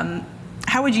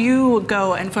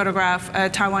go and photograph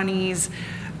a Taiwanese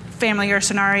family or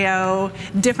scenario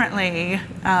differently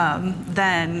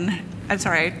than, I'm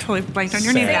sorry, I totally blanked on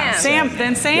your name now.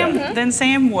 Than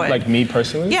Sam would. Like me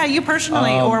personally? Yeah, you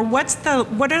personally. Or what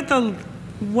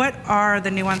are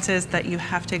the nuances that you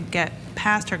have to get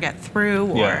past or get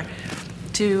through, or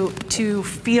to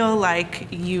feel like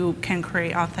you can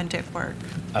create authentic work?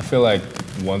 I feel like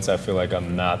once I feel like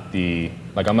I'm not the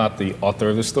author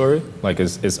of the story, like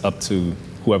it's up to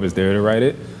whoever's there to write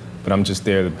it, but I'm just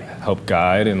there to help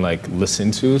guide and like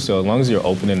listen to. So as long as you're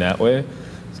open in that way,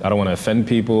 I don't want to offend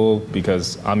people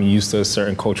because I'm used to a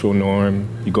certain cultural norm.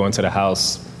 You go into the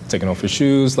house, taking off your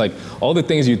shoes, like all the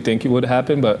things you think would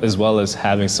happen, but as well as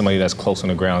having somebody that's close on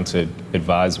the ground to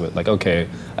advise with. Like, okay,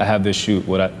 I have this shoot,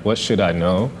 what should I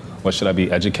know? What should I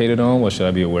be educated on? What should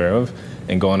I be aware of?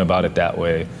 And going about it that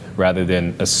way rather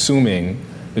than assuming,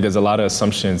 because a lot of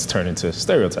assumptions turn into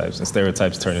stereotypes, and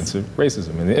stereotypes turn into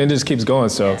racism, and it just keeps going.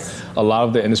 So a lot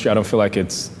of the industry, I don't feel like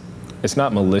it's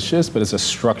not malicious, but it's a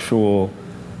structural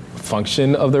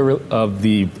function of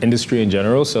the industry in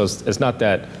general. So it's not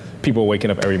that people are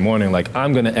waking up every morning like,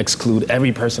 I'm gonna exclude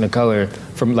every person of color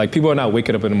from, like, people are not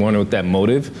waking up in the morning with that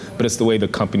motive, but it's the way the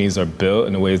companies are built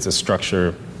and the way it's the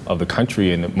structure of the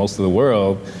country and most of the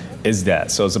world is that.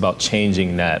 So it's about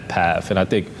changing that path. And I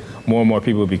think more and more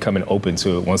people are becoming open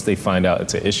to it once they find out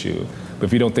it's an issue. But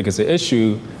if you don't think it's an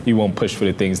issue, you won't push for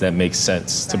the things that make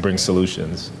sense to bring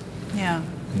solutions. Yeah.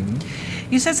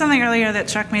 Mm-hmm. You said something earlier that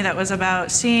struck me that was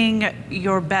about seeing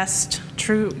your best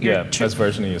best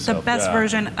version of yourself. The best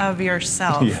version of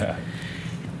yourself. Yeah.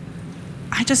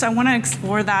 I want to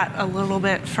explore that a little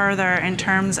bit further in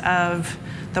terms of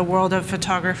the world of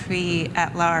photography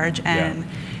at large and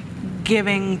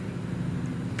giving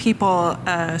people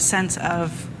a sense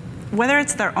of whether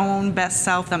it's their own best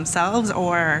self themselves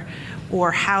or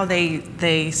how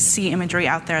they see imagery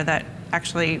out there that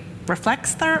actually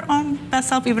reflects their own best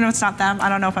self, even if it's not them. I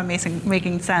don't know if I'm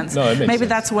making sense. No, it makes Maybe sense.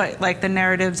 That's what the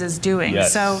narratives is doing.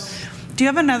 Yes. So do you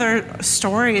have another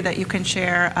story that you can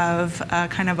share of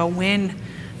kind of a win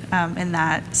in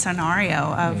that scenario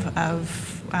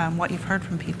of what you've heard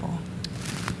from people?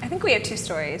 I think we have two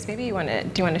stories. Maybe do you want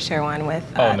to share one with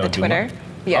the Duma? Twitter?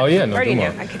 Yeah. Oh yeah, no, already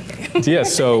Duma. knew. I could hear you. Yeah,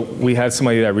 so we had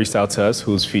somebody that reached out to us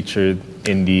who's featured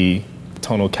in the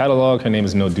TONL catalog. Her name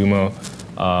is No Duma.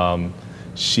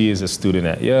 She is a student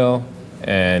at Yale,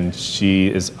 and she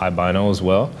is albino as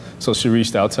well. So she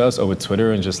reached out to us over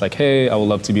Twitter and just like, hey, I would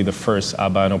love to be the first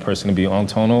albino person to be on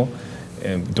TONL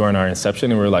and during our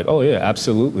inception. And we were like, oh yeah,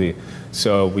 absolutely.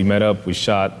 So we met up, we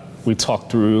shot, we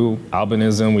talked through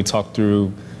albinism, we talked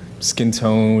through skin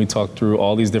tone, we talked through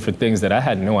all these different things that I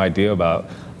had no idea about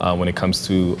when it comes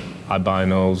to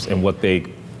albinos and what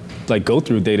they like go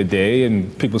through day to day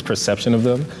and people's perception of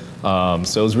them.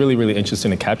 So it was really, really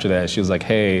interesting to capture that. She was like,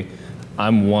 hey,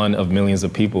 I'm one of millions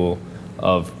of people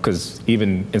because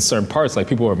even in certain parts, like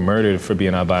people are murdered for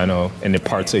being albino, and their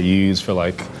parts are used for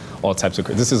like all types of.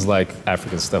 This is like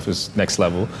African stuff is next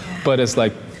level, but it's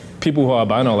like people who are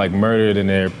albino like murdered, and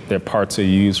their parts are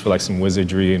used for like some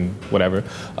wizardry and whatever.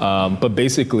 But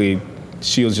basically,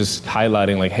 she was just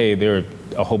highlighting like, hey, there are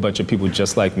a whole bunch of people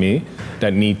just like me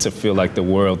that need to feel like the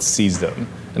world sees them.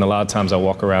 And a lot of times I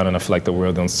walk around and I feel like the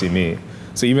world don't see me.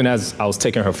 So even as I was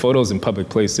taking her photos in public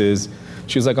places,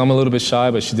 she was like, I'm a little bit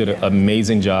shy, but she did an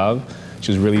amazing job.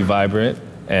 She was really vibrant.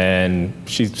 And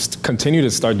she continued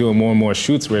to start doing more and more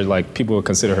shoots where like people would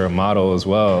consider her a model as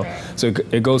well. So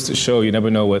it goes to show you never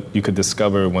know what you could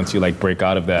discover once you like break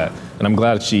out of that. And I'm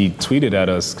glad she tweeted at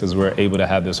us because we're able to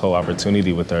have this whole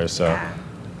opportunity with her. So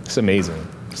it's amazing.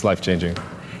 It's life-changing.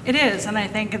 It is, and I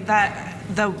think that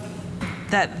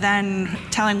that then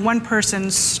telling one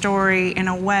person's story in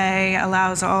a way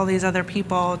allows all these other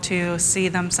people to see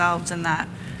themselves in that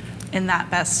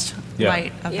best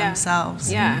light of themselves.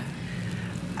 Yeah.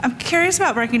 I'm curious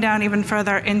about breaking down even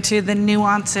further into the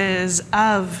nuances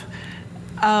of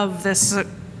this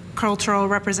cultural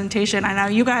representation. I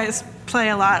know you guys play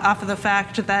a lot off of the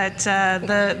fact that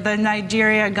the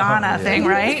Nigeria-Ghana thing,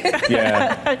 right?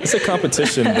 Yeah, it's a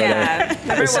competition, but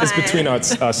it's between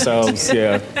ourselves.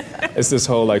 Yeah, it's this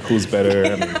whole like who's better.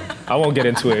 I mean, I won't get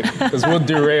into it because we'll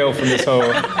derail from this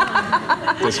whole.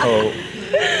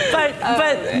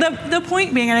 But the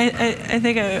point being, and I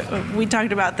think we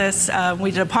talked about this.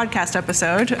 We did a podcast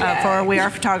episode for We Are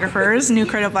Photographers, new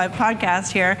Creative Live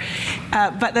podcast here.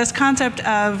 But this concept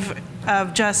of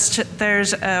just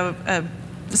there's a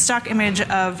stock image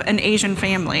of an Asian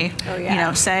family,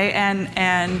 say,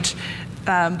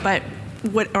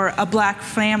 or a black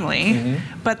family,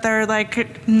 but they're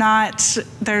like not.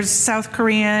 There's South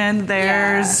Korean,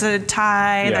 there's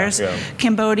Thai, there's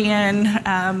Cambodian,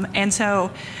 and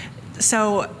so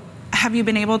have you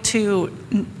been able to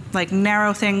like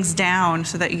narrow things down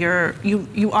so that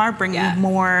you are bringing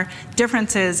more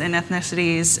differences in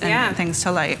ethnicities and things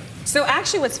to light? So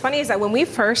actually what's funny is that when we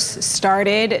first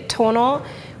started TONL,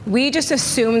 we just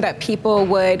assumed that people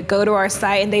would go to our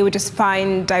site and they would just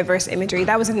find diverse imagery.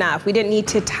 That was enough. We didn't need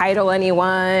to title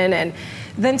anyone. And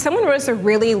then someone wrote us a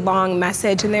really long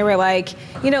message and they were like,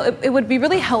 it would be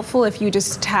really helpful if you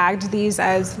just tagged these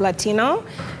as Latino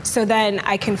so then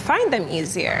I can find them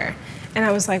easier. And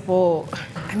I was like, well,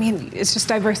 I mean, it's just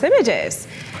diverse images.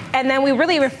 And then we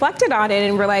really reflected on it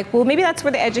and we're like, well, maybe that's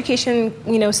where the education,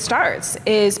 starts,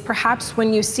 is perhaps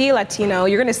when you see Latino,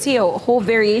 you're gonna see a whole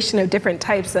variation of different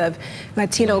types of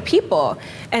Latino people.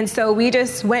 And so we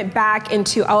just went back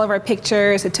into all of our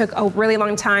pictures. It took a really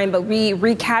long time, but we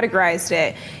recategorized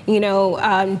it,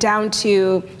 down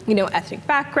to, ethnic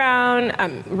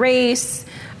background, race.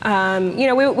 We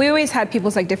always had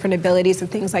people's like different abilities and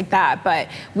things like that, but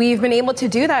we've been able to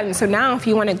do that. And so now if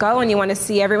you want to go and you want to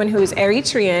see everyone who's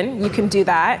Eritrean, you can do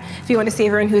that. If you want to see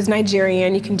everyone who's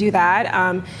Nigerian, you can do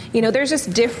that. There's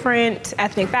just different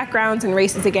ethnic backgrounds and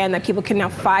races, again, that people can now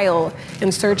file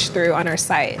and search through on our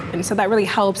site. And so that really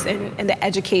helps in the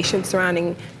education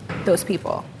surrounding those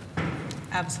people.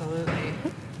 Absolutely.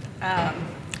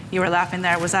 You were laughing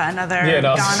there. Was that another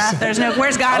Ghana?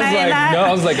 Where's Ghana in that? No,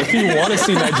 I was like, if you want to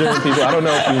see Nigerian people, I don't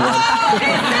know if you want.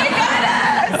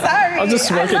 Sorry. I'll just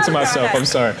smirk it to myself. I'm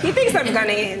sorry. He thinks I'm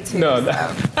Ghanaian too. No,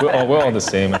 we're all the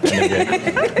same at the end of the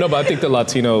day. No, but I think the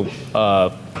Latino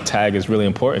tag is really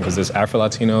important because there's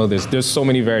Afro-Latino. There's so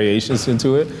many variations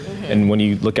into it, and when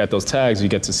you look at those tags, you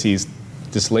get to see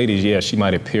this lady. She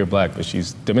might appear black, but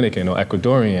she's Dominican or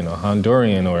Ecuadorian or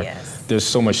Honduran or. Yes. There's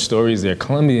so much stories there.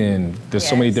 Colombian. There's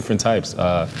so many different types,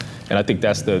 and I think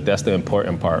that's the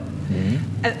important part.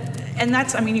 And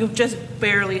that's, you've just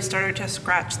barely started to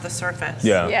scratch the surface.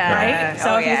 Yeah. Right.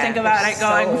 So if you think about it,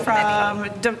 going from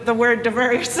the word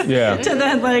diverse to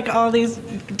then like all these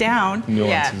down.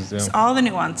 Nuances. It's all the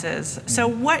nuances. So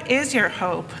what is your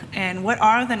hope, and what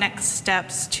are the next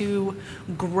steps to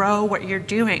grow what you're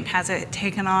doing? Has it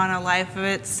taken on a life of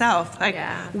itself?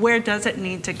 Where does it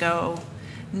need to go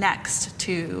next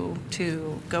to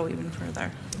go even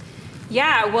further?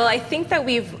 Yeah, well, I think that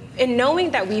in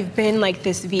knowing that we've been like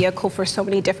this vehicle for so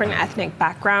many different ethnic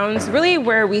backgrounds, really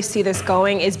where we see this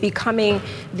going is becoming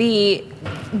the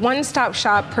one-stop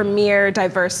shop premier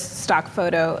diverse stock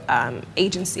photo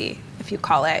agency, if you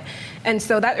call it. And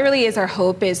so that really is our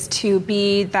hope, is to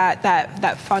be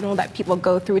that funnel that people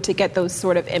go through to get those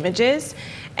sort of images.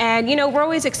 And we're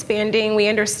always expanding. We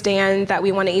understand that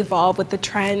we want to evolve with the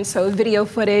trend. So video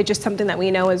footage is something that we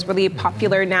know is really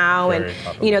popular now. Very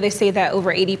popular. And they say that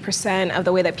over 80% of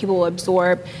the way that people will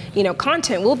absorb,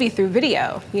 content will be through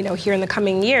video, here in the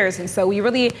coming years. And so we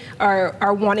really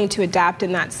are wanting to adapt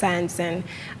in that sense. And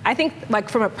I think, like,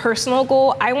 from a personal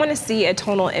goal, I want to see a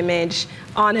tonal image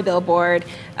on a billboard,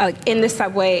 in the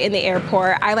subway, in the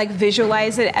airport. I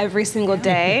visualize it every single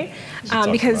day,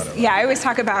 because I always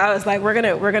talk about, I was like, we're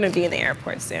gonna be in the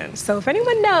airport soon. So if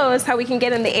anyone knows how we can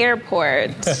get in the airport,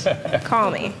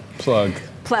 call me. Plug.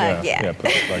 Yeah. Put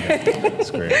the plug in. That's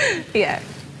great. Yeah.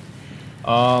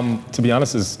 To be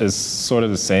honest, it's sort of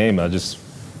the same. I just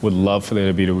would love for there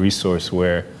to be the resource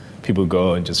where people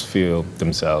go and just feel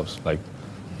themselves, like,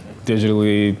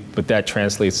 digitally, but that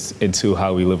translates into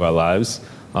how we live our lives,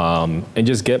 and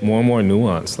just get more and more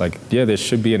nuance. There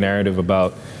should be a narrative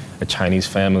about a Chinese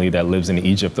family that lives in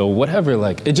Egypt or whatever.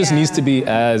 It just needs to be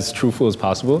as truthful as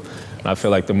possible. And I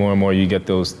feel like the more and more you get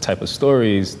those type of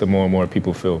stories, the more and more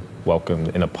people feel welcomed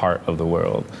in a part of the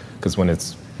world. Because when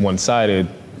it's one-sided,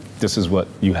 this is what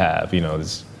you have,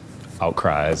 there's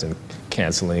outcries and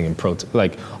canceling and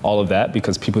all of that,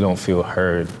 because people don't feel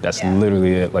heard. That's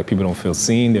literally it. People don't feel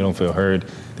seen, they don't feel heard,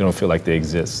 they don't feel like they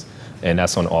exist. And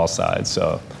that's on all sides.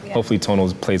 So hopefully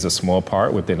TONL plays a small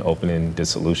part within opening the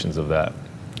solutions of that.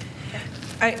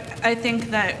 I think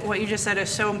that what you just said is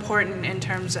so important in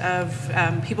terms of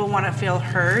people want to feel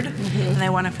heard, and they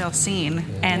want to feel seen.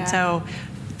 And so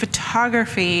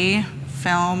photography,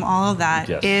 film, all of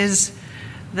that is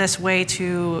a way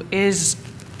to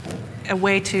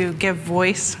give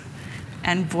voice,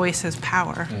 and voice is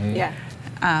power.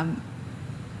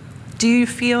 Do you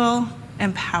feel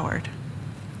empowered?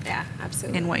 Yeah,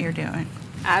 absolutely. In what you're doing?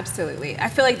 Absolutely. I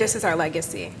feel like this is our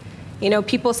legacy.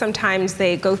 People sometimes,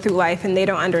 they go through life and they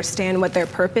don't understand what their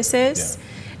purpose is.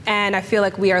 And I feel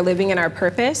like we are living in our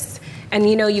purpose. And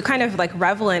you kind of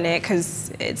revel in it,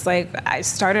 because it's I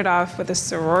started off with a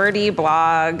sorority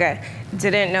blog,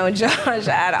 didn't know Josh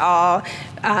at all,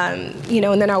 and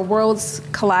then our worlds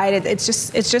collided. It's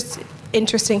just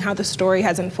interesting how the story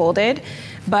has unfolded.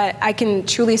 But I can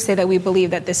truly say that we believe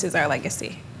that this is our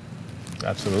legacy.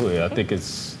 Absolutely. I think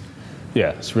it's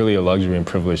really a luxury and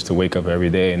privilege to wake up every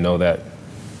day and know that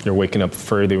you're waking up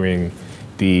furthering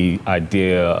the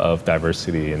idea of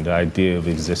diversity and the idea of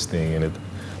existing, and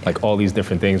all these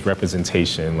different things,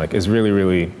 representation. It's really,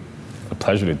 really a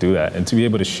pleasure to do that. And to be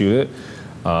able to shoot it,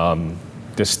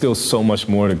 there's still so much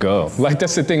more to go.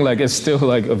 That's the thing, it's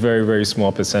still a very, very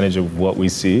small percentage of what we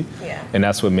see. And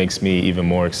that's what makes me even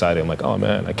more excited. I'm like, oh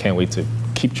man, I can't wait to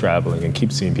keep traveling and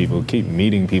keep seeing people, keep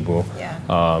meeting people,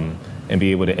 and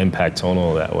be able to impact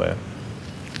TONL that way.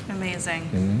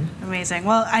 Amazing. Amazing.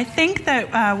 Well, I think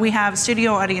that we have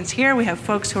studio audience here. We have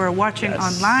folks who are watching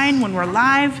online when we're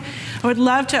live. I would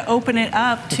love to open it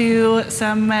up to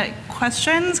some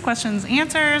questions,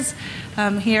 answers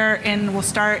here, and we'll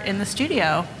start in the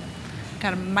studio.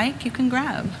 Got a mic you can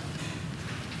grab.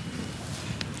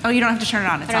 Oh, you don't have to turn it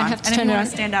on. It's on. I don't have to and turn if you it want on.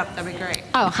 to stand up, that'd be great.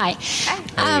 Oh, hi.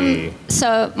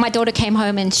 So my daughter came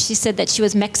home and she said that she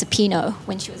was Mexipino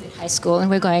when she was in high school,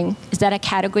 and we're going, is that a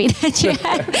category that you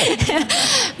have?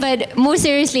 But more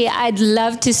seriously, I'd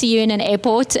love to see you in an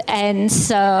airport, and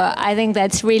so I think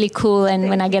that's really cool. And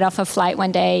when I get off a flight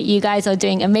one day, you guys are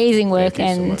doing amazing work,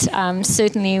 and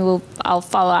certainly I'll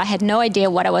follow. I had no idea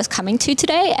what I was coming to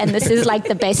today, and this is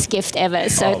the best gift ever.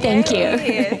 So thank you.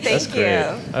 Thank you.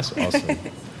 That's awesome.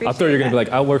 I thought you were going to be like,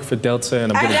 I work for Delta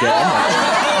and I'm going to get...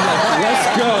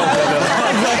 let's go.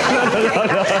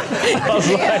 I was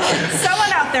like...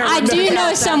 Someone out there... I do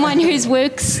know someone who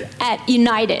works at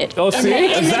United. Oh,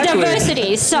 see? In the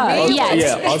diversity, so yes.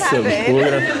 Yeah, awesome.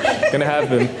 We're going to have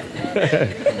them.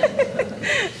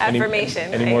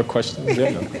 Affirmation. Any more questions? Yeah,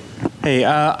 no. Hey,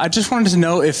 I just wanted to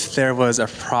know if there was a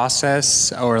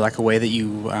process or a way that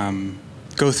you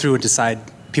go through and decide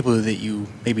people that you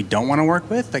maybe don't want to work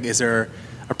with. Is there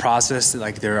a process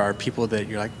that there are people that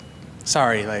you're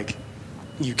sorry,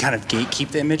 you kind of gatekeep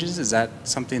the images? Is that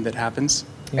something that happens?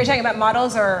 Are you talking about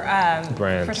models or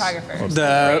brands? Photographers?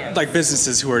 The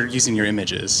businesses who are using your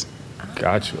images.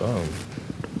 Gotcha. Oh.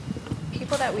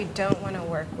 People that we don't want to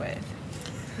work with.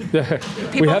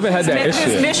 We haven't had that issue.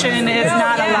 Whose mission is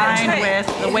not aligned with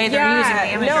the way they're using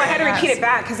the image. No, I had to repeat it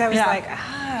back because I was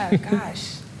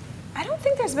gosh. I don't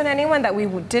think there's been anyone that we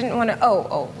didn't want to.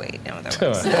 Oh, wait, no, there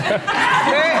was.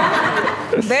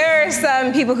 There are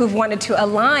some people who've wanted to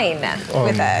align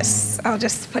with us. I'll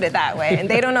just put it that way, and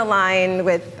they don't align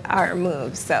with our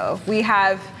moves. So we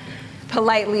have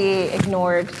politely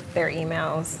ignored their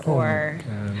emails or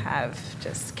have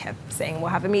just kept saying we'll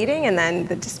have a meeting and then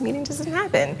the meeting just didn't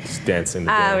happen. Just dancing.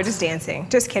 We're just dancing.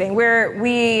 Just kidding.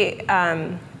 We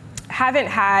haven't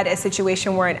had a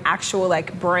situation where an actual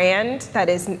like brand that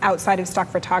is outside of stock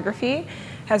photography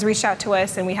has reached out to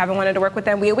us and we haven't wanted to work with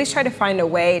them. We always try to find a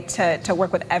way to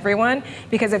work with everyone,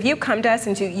 because if you come to us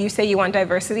and you say you want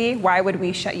diversity, why would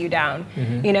we shut you down?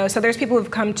 You know, so there's people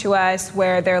who've come to us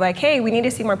where they're like, hey, we need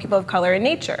to see more people of color in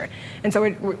nature. And so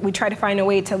we try to find a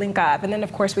way to link up. And then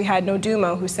of course we had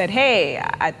Nodumo who said, hey,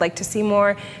 I'd like to see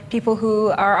more people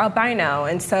who are albino.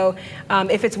 And so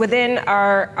if it's within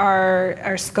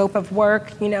our scope of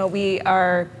work, you know, we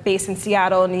are based in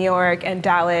Seattle, New York, and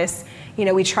Dallas. You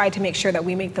know, we try to make sure that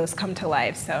we make those come to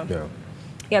life. So,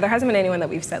 yeah, there hasn't been anyone that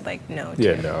we've said like no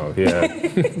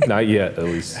to. Not yet, at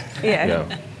least.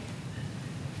 Yeah.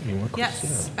 Any more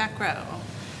questions? Yes, back row.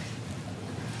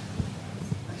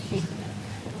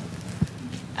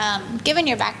 Given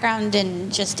your background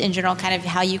and just in general, kind of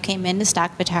how you came into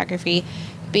stock photography,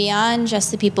 beyond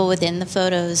just the people within the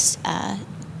photos,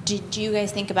 did you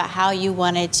guys think about how you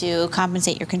wanted to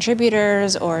compensate your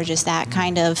contributors, or just that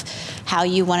kind of how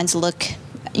you wanted to look,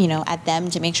 you know, at them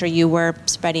to make sure you were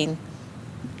spreading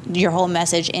your whole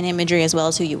message in imagery as well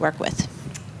as who you work with?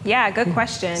 Yeah, good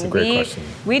question. That's a great question.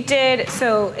 We did,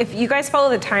 so if you guys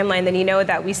follow the timeline, then you know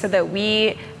that we said that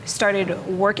we started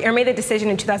working, or made the decision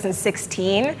in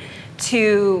 2016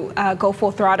 to go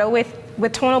full throttle with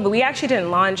TONL, but we actually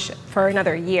didn't launch for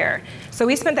another year. So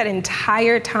we spent that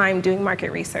entire time doing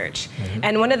market research.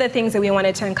 And one of the things that we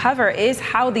wanted to uncover is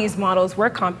how these models were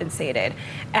compensated.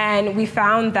 And we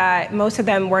found that most of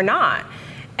them were not.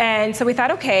 And so we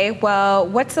thought, okay, well,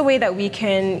 what's the way that we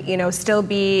can, you know, still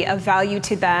be of value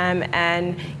to them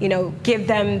and, you know, give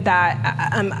them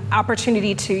that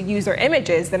opportunity to use their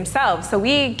images themselves. So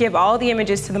we give all the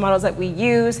images to the models that we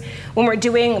use. When we're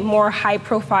doing more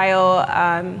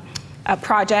high-profile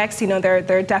projects, you know,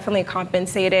 they're definitely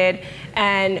compensated.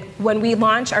 And when we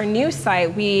launch our new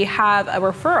site, we have a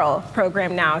referral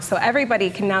program now. So everybody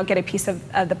can now get a piece of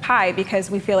the pie,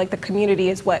 because we feel like the community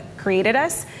is what created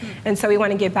us. And so we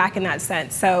want to give back in that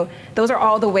sense. So those are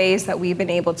all the ways that we've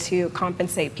been able to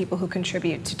compensate people who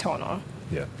contribute to TONL.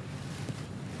 Yeah.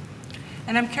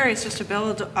 And I'm curious, just to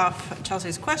build off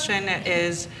Chelsea's question,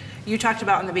 is you talked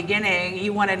about in the beginning,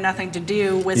 you wanted nothing to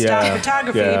do with stock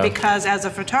photography because as a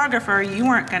photographer, you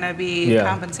weren't going to be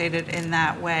compensated in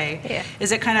that way. Yeah.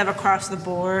 Is it kind of across the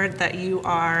board that you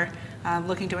are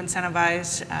looking to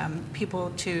incentivize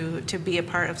people to be a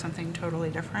part of something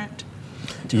totally different?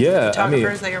 Yeah,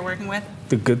 photographers that you're working with?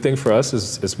 The good thing for us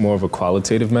is it's more of a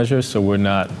qualitative measure, so we're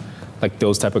not like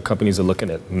those type of companies are looking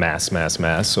at mass,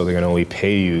 so they're gonna only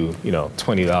pay you, you know,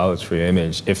 $20 for your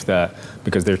image, if that,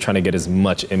 because they're trying to get as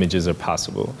much images as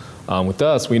possible. With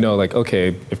us, we know like,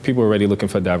 okay, if people are already looking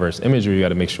for diverse imagery, you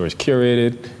gotta make sure it's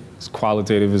curated, it's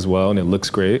qualitative as well, and it looks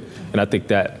great. And I think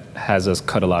that has us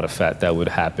cut a lot of fat that would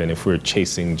happen if we're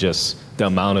chasing just the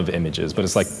amount of images, but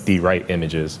it's like the right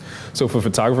images. So for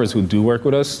photographers who do work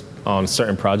with us on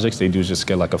certain projects, they do just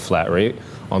get like a flat rate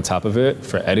on top of it.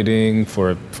 For editing,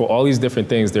 for all these different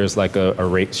things, there's like a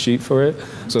rate sheet for it.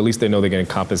 So at least they know they're getting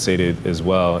compensated as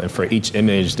well. And for each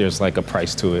image, there's like a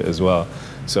price to it as well.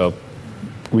 So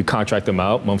we contract them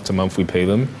out, month to month we pay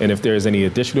them. And if there's any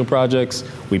additional projects,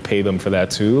 we pay them for that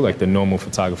too, like the normal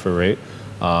photographer rate.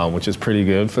 Which is pretty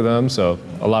good for them. So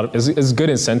it's good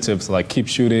incentive to like keep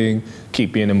shooting,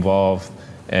 keep being involved,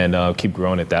 and keep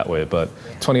growing it that way. But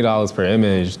 $20 per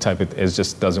image it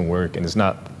just doesn't work, and it's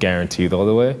not guaranteed all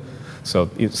the way. So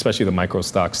especially the micro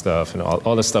stock stuff and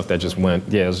all the stuff that just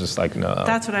went, it was just like, no.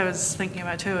 That's what I was thinking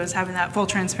about too, is having that full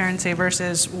transparency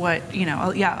versus what, you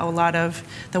know, a lot of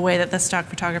the way that the stock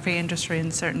photography industry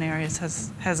in certain areas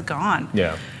has gone.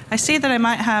 Yeah. I see that I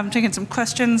might have taken some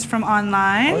questions from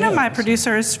online. My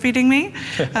producer is feeding me.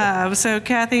 So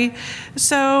Kathy,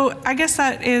 so I guess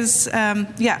that is,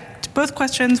 both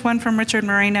questions, one from Richard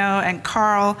Moreno and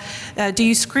Carl. Do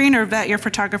you screen or vet your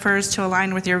photographers to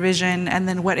align with your vision? And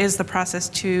then what is the process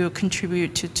to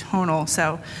contribute to TONL?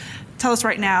 So tell us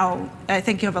right now, I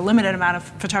think you have a limited amount of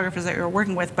photographers that you're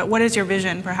working with, but what is your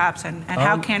vision perhaps, and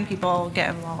how can people get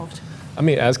involved? I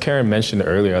mean, as Karen mentioned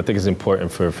earlier, I think it's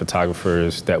important for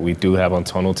photographers that we do have on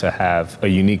TONL to have a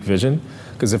unique vision.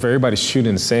 Because if everybody's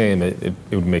shooting the same, it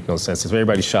would make no sense. If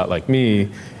everybody shot like me,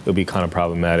 it would be kind of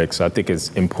problematic. So I think it's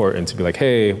important to be like,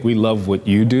 hey, we love what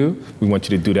you do. We want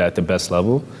you to do that at the best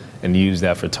level and use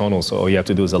that for TONL. So all you have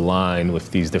to do is align with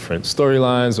these different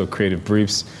storylines or creative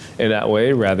briefs in that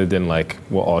way, rather than like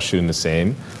we're all shooting the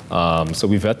same. So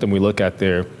we vet them, we look at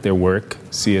their work,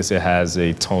 see if it has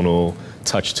a TONL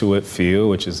touch to it, feel,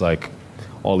 which is like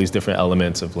all these different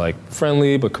elements of like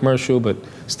friendly but commercial but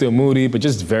still moody, but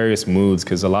just various moods,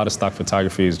 because a lot of stock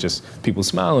photography is just people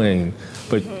smiling,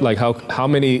 but like how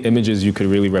many images you could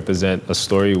really represent a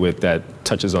story with that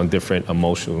touches on different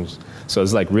emotions. So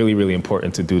it's like really, really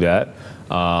important to do that.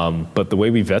 But the way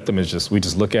we vet them is we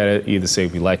just look at it, either say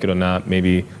we like it or not,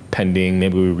 maybe pending,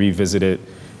 maybe we revisit it.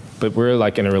 But we're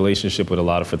like in a relationship with a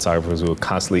lot of photographers who are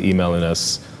constantly emailing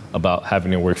us about having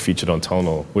their work featured on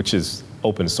TONL, which is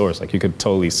open source. Like you could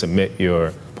totally submit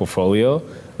your portfolio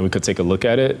and we could take a look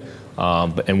at it.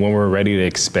 And when we're ready to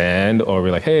expand, or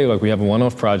we're like, hey, like we have a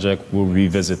one-off project, we'll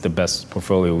revisit the best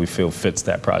portfolio we feel fits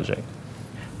that project.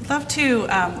 I'd love to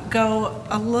go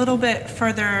a little bit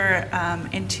further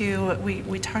into,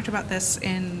 we talked about this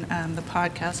in the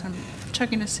podcast. I'm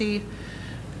checking to see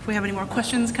if we have any more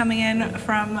questions coming in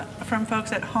from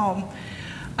folks at home.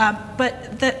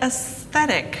 But the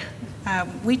aesthetic,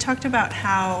 we talked about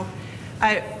how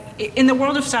in the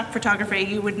world of stock photography,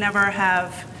 you would never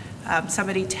have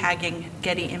somebody tagging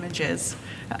Getty Images,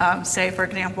 say, for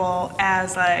example,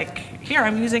 as like, here,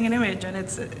 I'm using an image and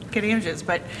it's Getty Images.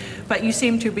 But you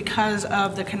seem to, because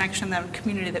of the connection, the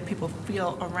community that people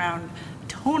feel around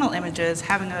tonal images,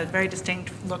 having a very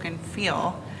distinct look and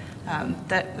feel,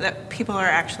 that people are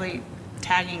actually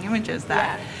tagging images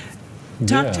that. Yeah.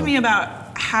 Talk to me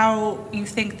about how you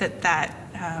think that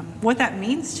what that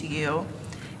means to you,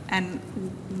 and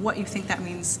what you think that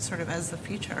means sort of as the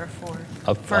future for...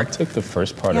 I'll take the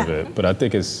first part of it, but I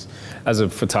think it's, as a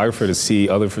photographer, to see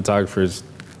other photographers,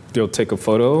 they'll take a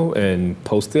photo and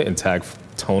post it and tag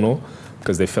tonal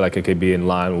because they feel like it could be in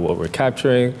line with what we're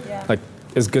capturing. Yeah. Like,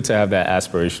 it's good to have that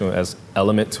aspirational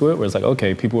element to it, where it's like,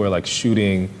 okay, people are like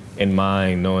shooting in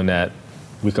mind, knowing that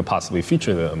we could possibly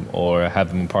feature them or have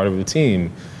them part of the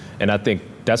team. And I think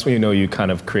that's when you know you kind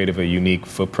of created a unique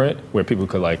footprint where people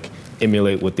could like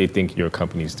emulate what they think your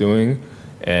company's doing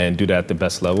and do that at the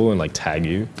best level and like tag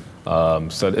you.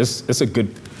 So it's a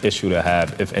good issue to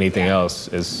have. If anything else,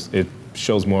 it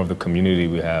shows more of the community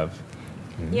we have.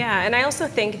 Mm-hmm. Yeah, and I also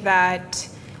think that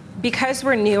because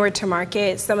we're newer to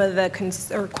market, some of the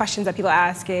questions that people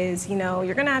ask is,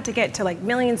 you're gonna have to get to like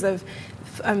millions of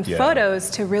photos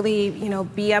to really,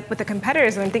 be up with the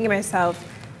competitors. And I'm thinking to myself,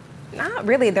 not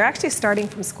really. They're actually starting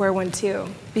from square one too,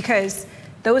 because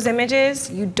those images,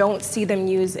 you don't see them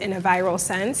used in a viral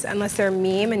sense unless they're a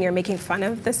meme and you're making fun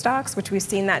of the stocks, which we've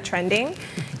seen that trending.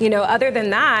 Other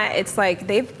than that, it's like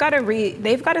they've got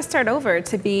to start over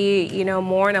to be,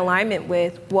 more in alignment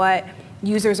with what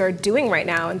users are doing right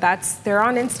now. And they're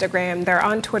on Instagram, they're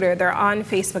on Twitter, they're on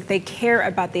Facebook. They care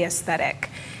about the aesthetic.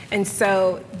 And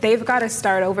so they've got to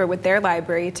start over with their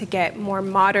library to get more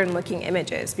modern looking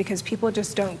images, because people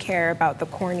just don't care about the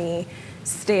corny,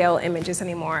 stale images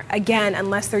anymore. Again,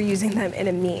 unless they're using them in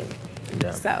a meme.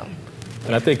 Yeah. So.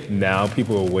 And I think now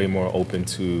people are way more open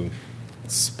to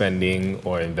spending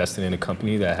or investing in a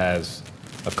company that has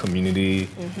a community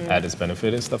at its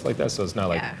benefit and stuff like that. So it's not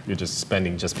like you're just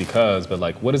spending just because, but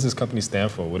like, what does this company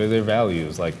stand for? What are their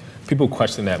values? Like, people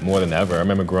question that more than ever. I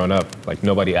remember growing up, like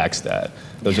nobody asked that.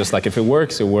 It was just like, if it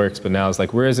works, it works. But now it's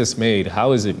like, where is this made?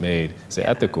 How is it made? Is it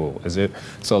ethical? Is it?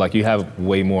 So like, you have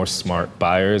way more smart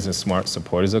buyers and smart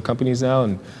supporters of companies now.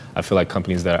 And I feel like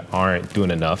companies that aren't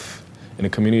doing enough in the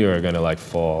community are gonna like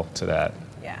fall to that.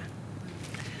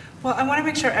 Well, I want to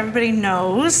make sure everybody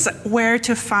knows where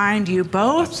to find you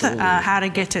both, how to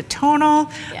get to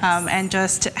TONL, and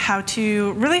just how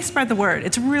to really spread the word.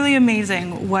 It's really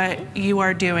amazing what you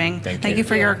are doing. Thank you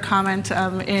for your comment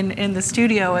in the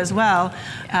studio as well.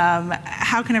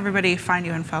 How can everybody find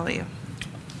you and follow you?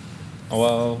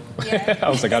 Well,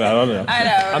 I was like, I don't know. I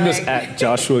know. I'm just at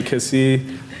Joshua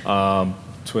Kissy,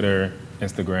 Twitter,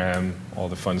 Instagram, all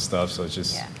the fun stuff. So it's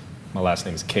just, my last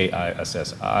name is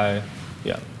Kissi.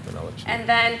 Yeah. And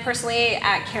then personally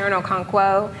at Karen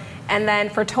Okonkwo. And then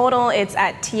for TONL, it's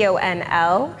at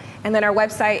TONL. And then our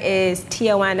website is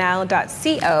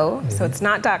tonl.co. So it's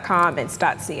not .com, it's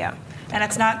 .co. And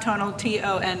it's not TONL,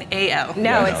 TONAL.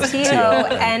 No, it's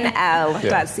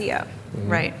TONL.co.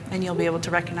 Right, and you'll be able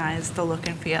to recognize the look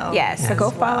and feel. Yes, so go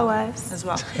follow us. As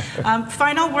well.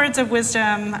 Final words of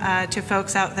wisdom to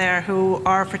folks out there who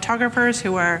are photographers,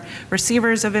 who are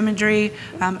receivers of imagery,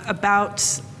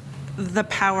 about the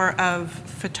power of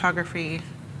photography.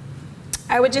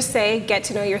 I would just say, get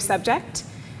to know your subject.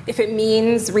 If it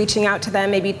means reaching out to them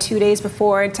maybe 2 days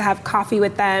before to have coffee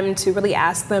with them, to really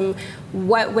ask them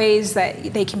what ways that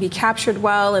they can be captured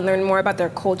well and learn more about their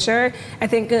culture, I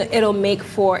think it'll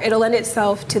lend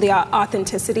itself to the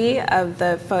authenticity of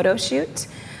the photo shoot.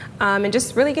 And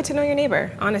just really get to know your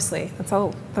neighbor, honestly. That's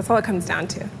all it comes down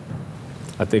to.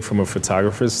 I think from a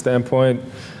photographer's standpoint,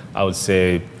 I would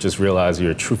say just realize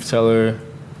you're a truth teller,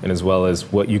 and as well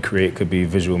as what you create could be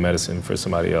visual medicine for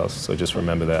somebody else. So just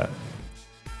remember that.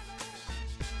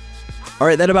 All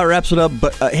right, that about wraps it up.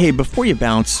 But hey, before you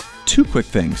bounce, 2 quick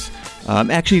things.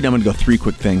 Actually, I'm going to go 3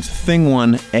 quick things. Thing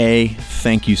 1,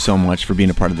 thank you so much for being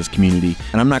a part of this community.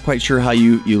 And I'm not quite sure how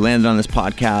you landed on this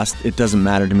podcast. It doesn't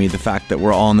matter to me. The fact that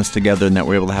we're all in this together and that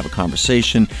we're able to have a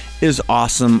conversation is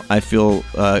awesome. I feel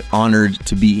honored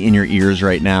to be in your ears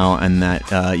right now, and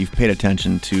that you've paid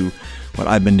attention to what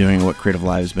I've been doing, what Creative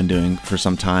Live has been doing for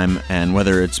some time. And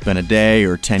whether it's been a day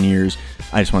or 10 years,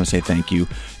 I just want to say thank you.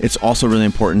 It's also really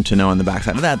important to know on the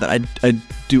backside of that I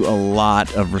do a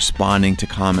lot of responding to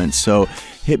comments. So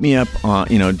hit me up,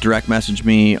 direct message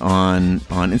me on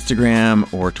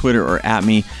Instagram or Twitter or at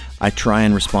me. I try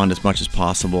and respond as much as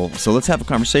possible. So let's have a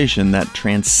conversation that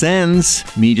transcends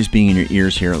me just being in your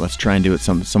ears here. Let's try and do it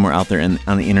somewhere out there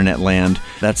on the internet land.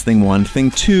 That's thing 1.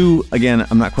 Thing 2, again,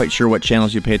 I'm not quite sure what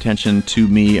channels you pay attention to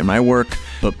me and my work,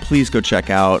 but please go check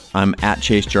out. I'm at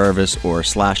Chase Jarvis or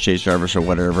 /Chase Jarvis or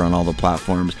whatever on all the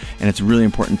platforms. And it's really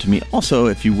important to me also,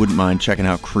 if you wouldn't mind checking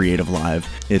out Creative Live.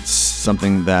 It's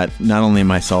something that not only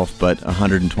myself, but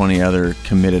 120 other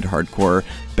committed hardcore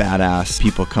badass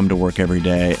people come to work every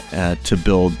day to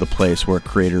build the place where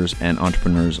creators and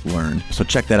entrepreneurs learn. So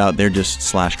check that out. They're just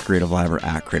 /Creative Live or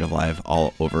at Creative Live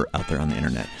all over out there on the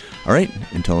internet. All right,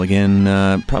 until again,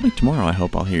 probably tomorrow. I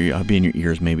hope I'll hear you. I'll be in your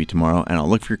ears maybe tomorrow, and I'll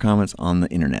look for your comments on the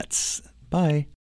internets. Bye.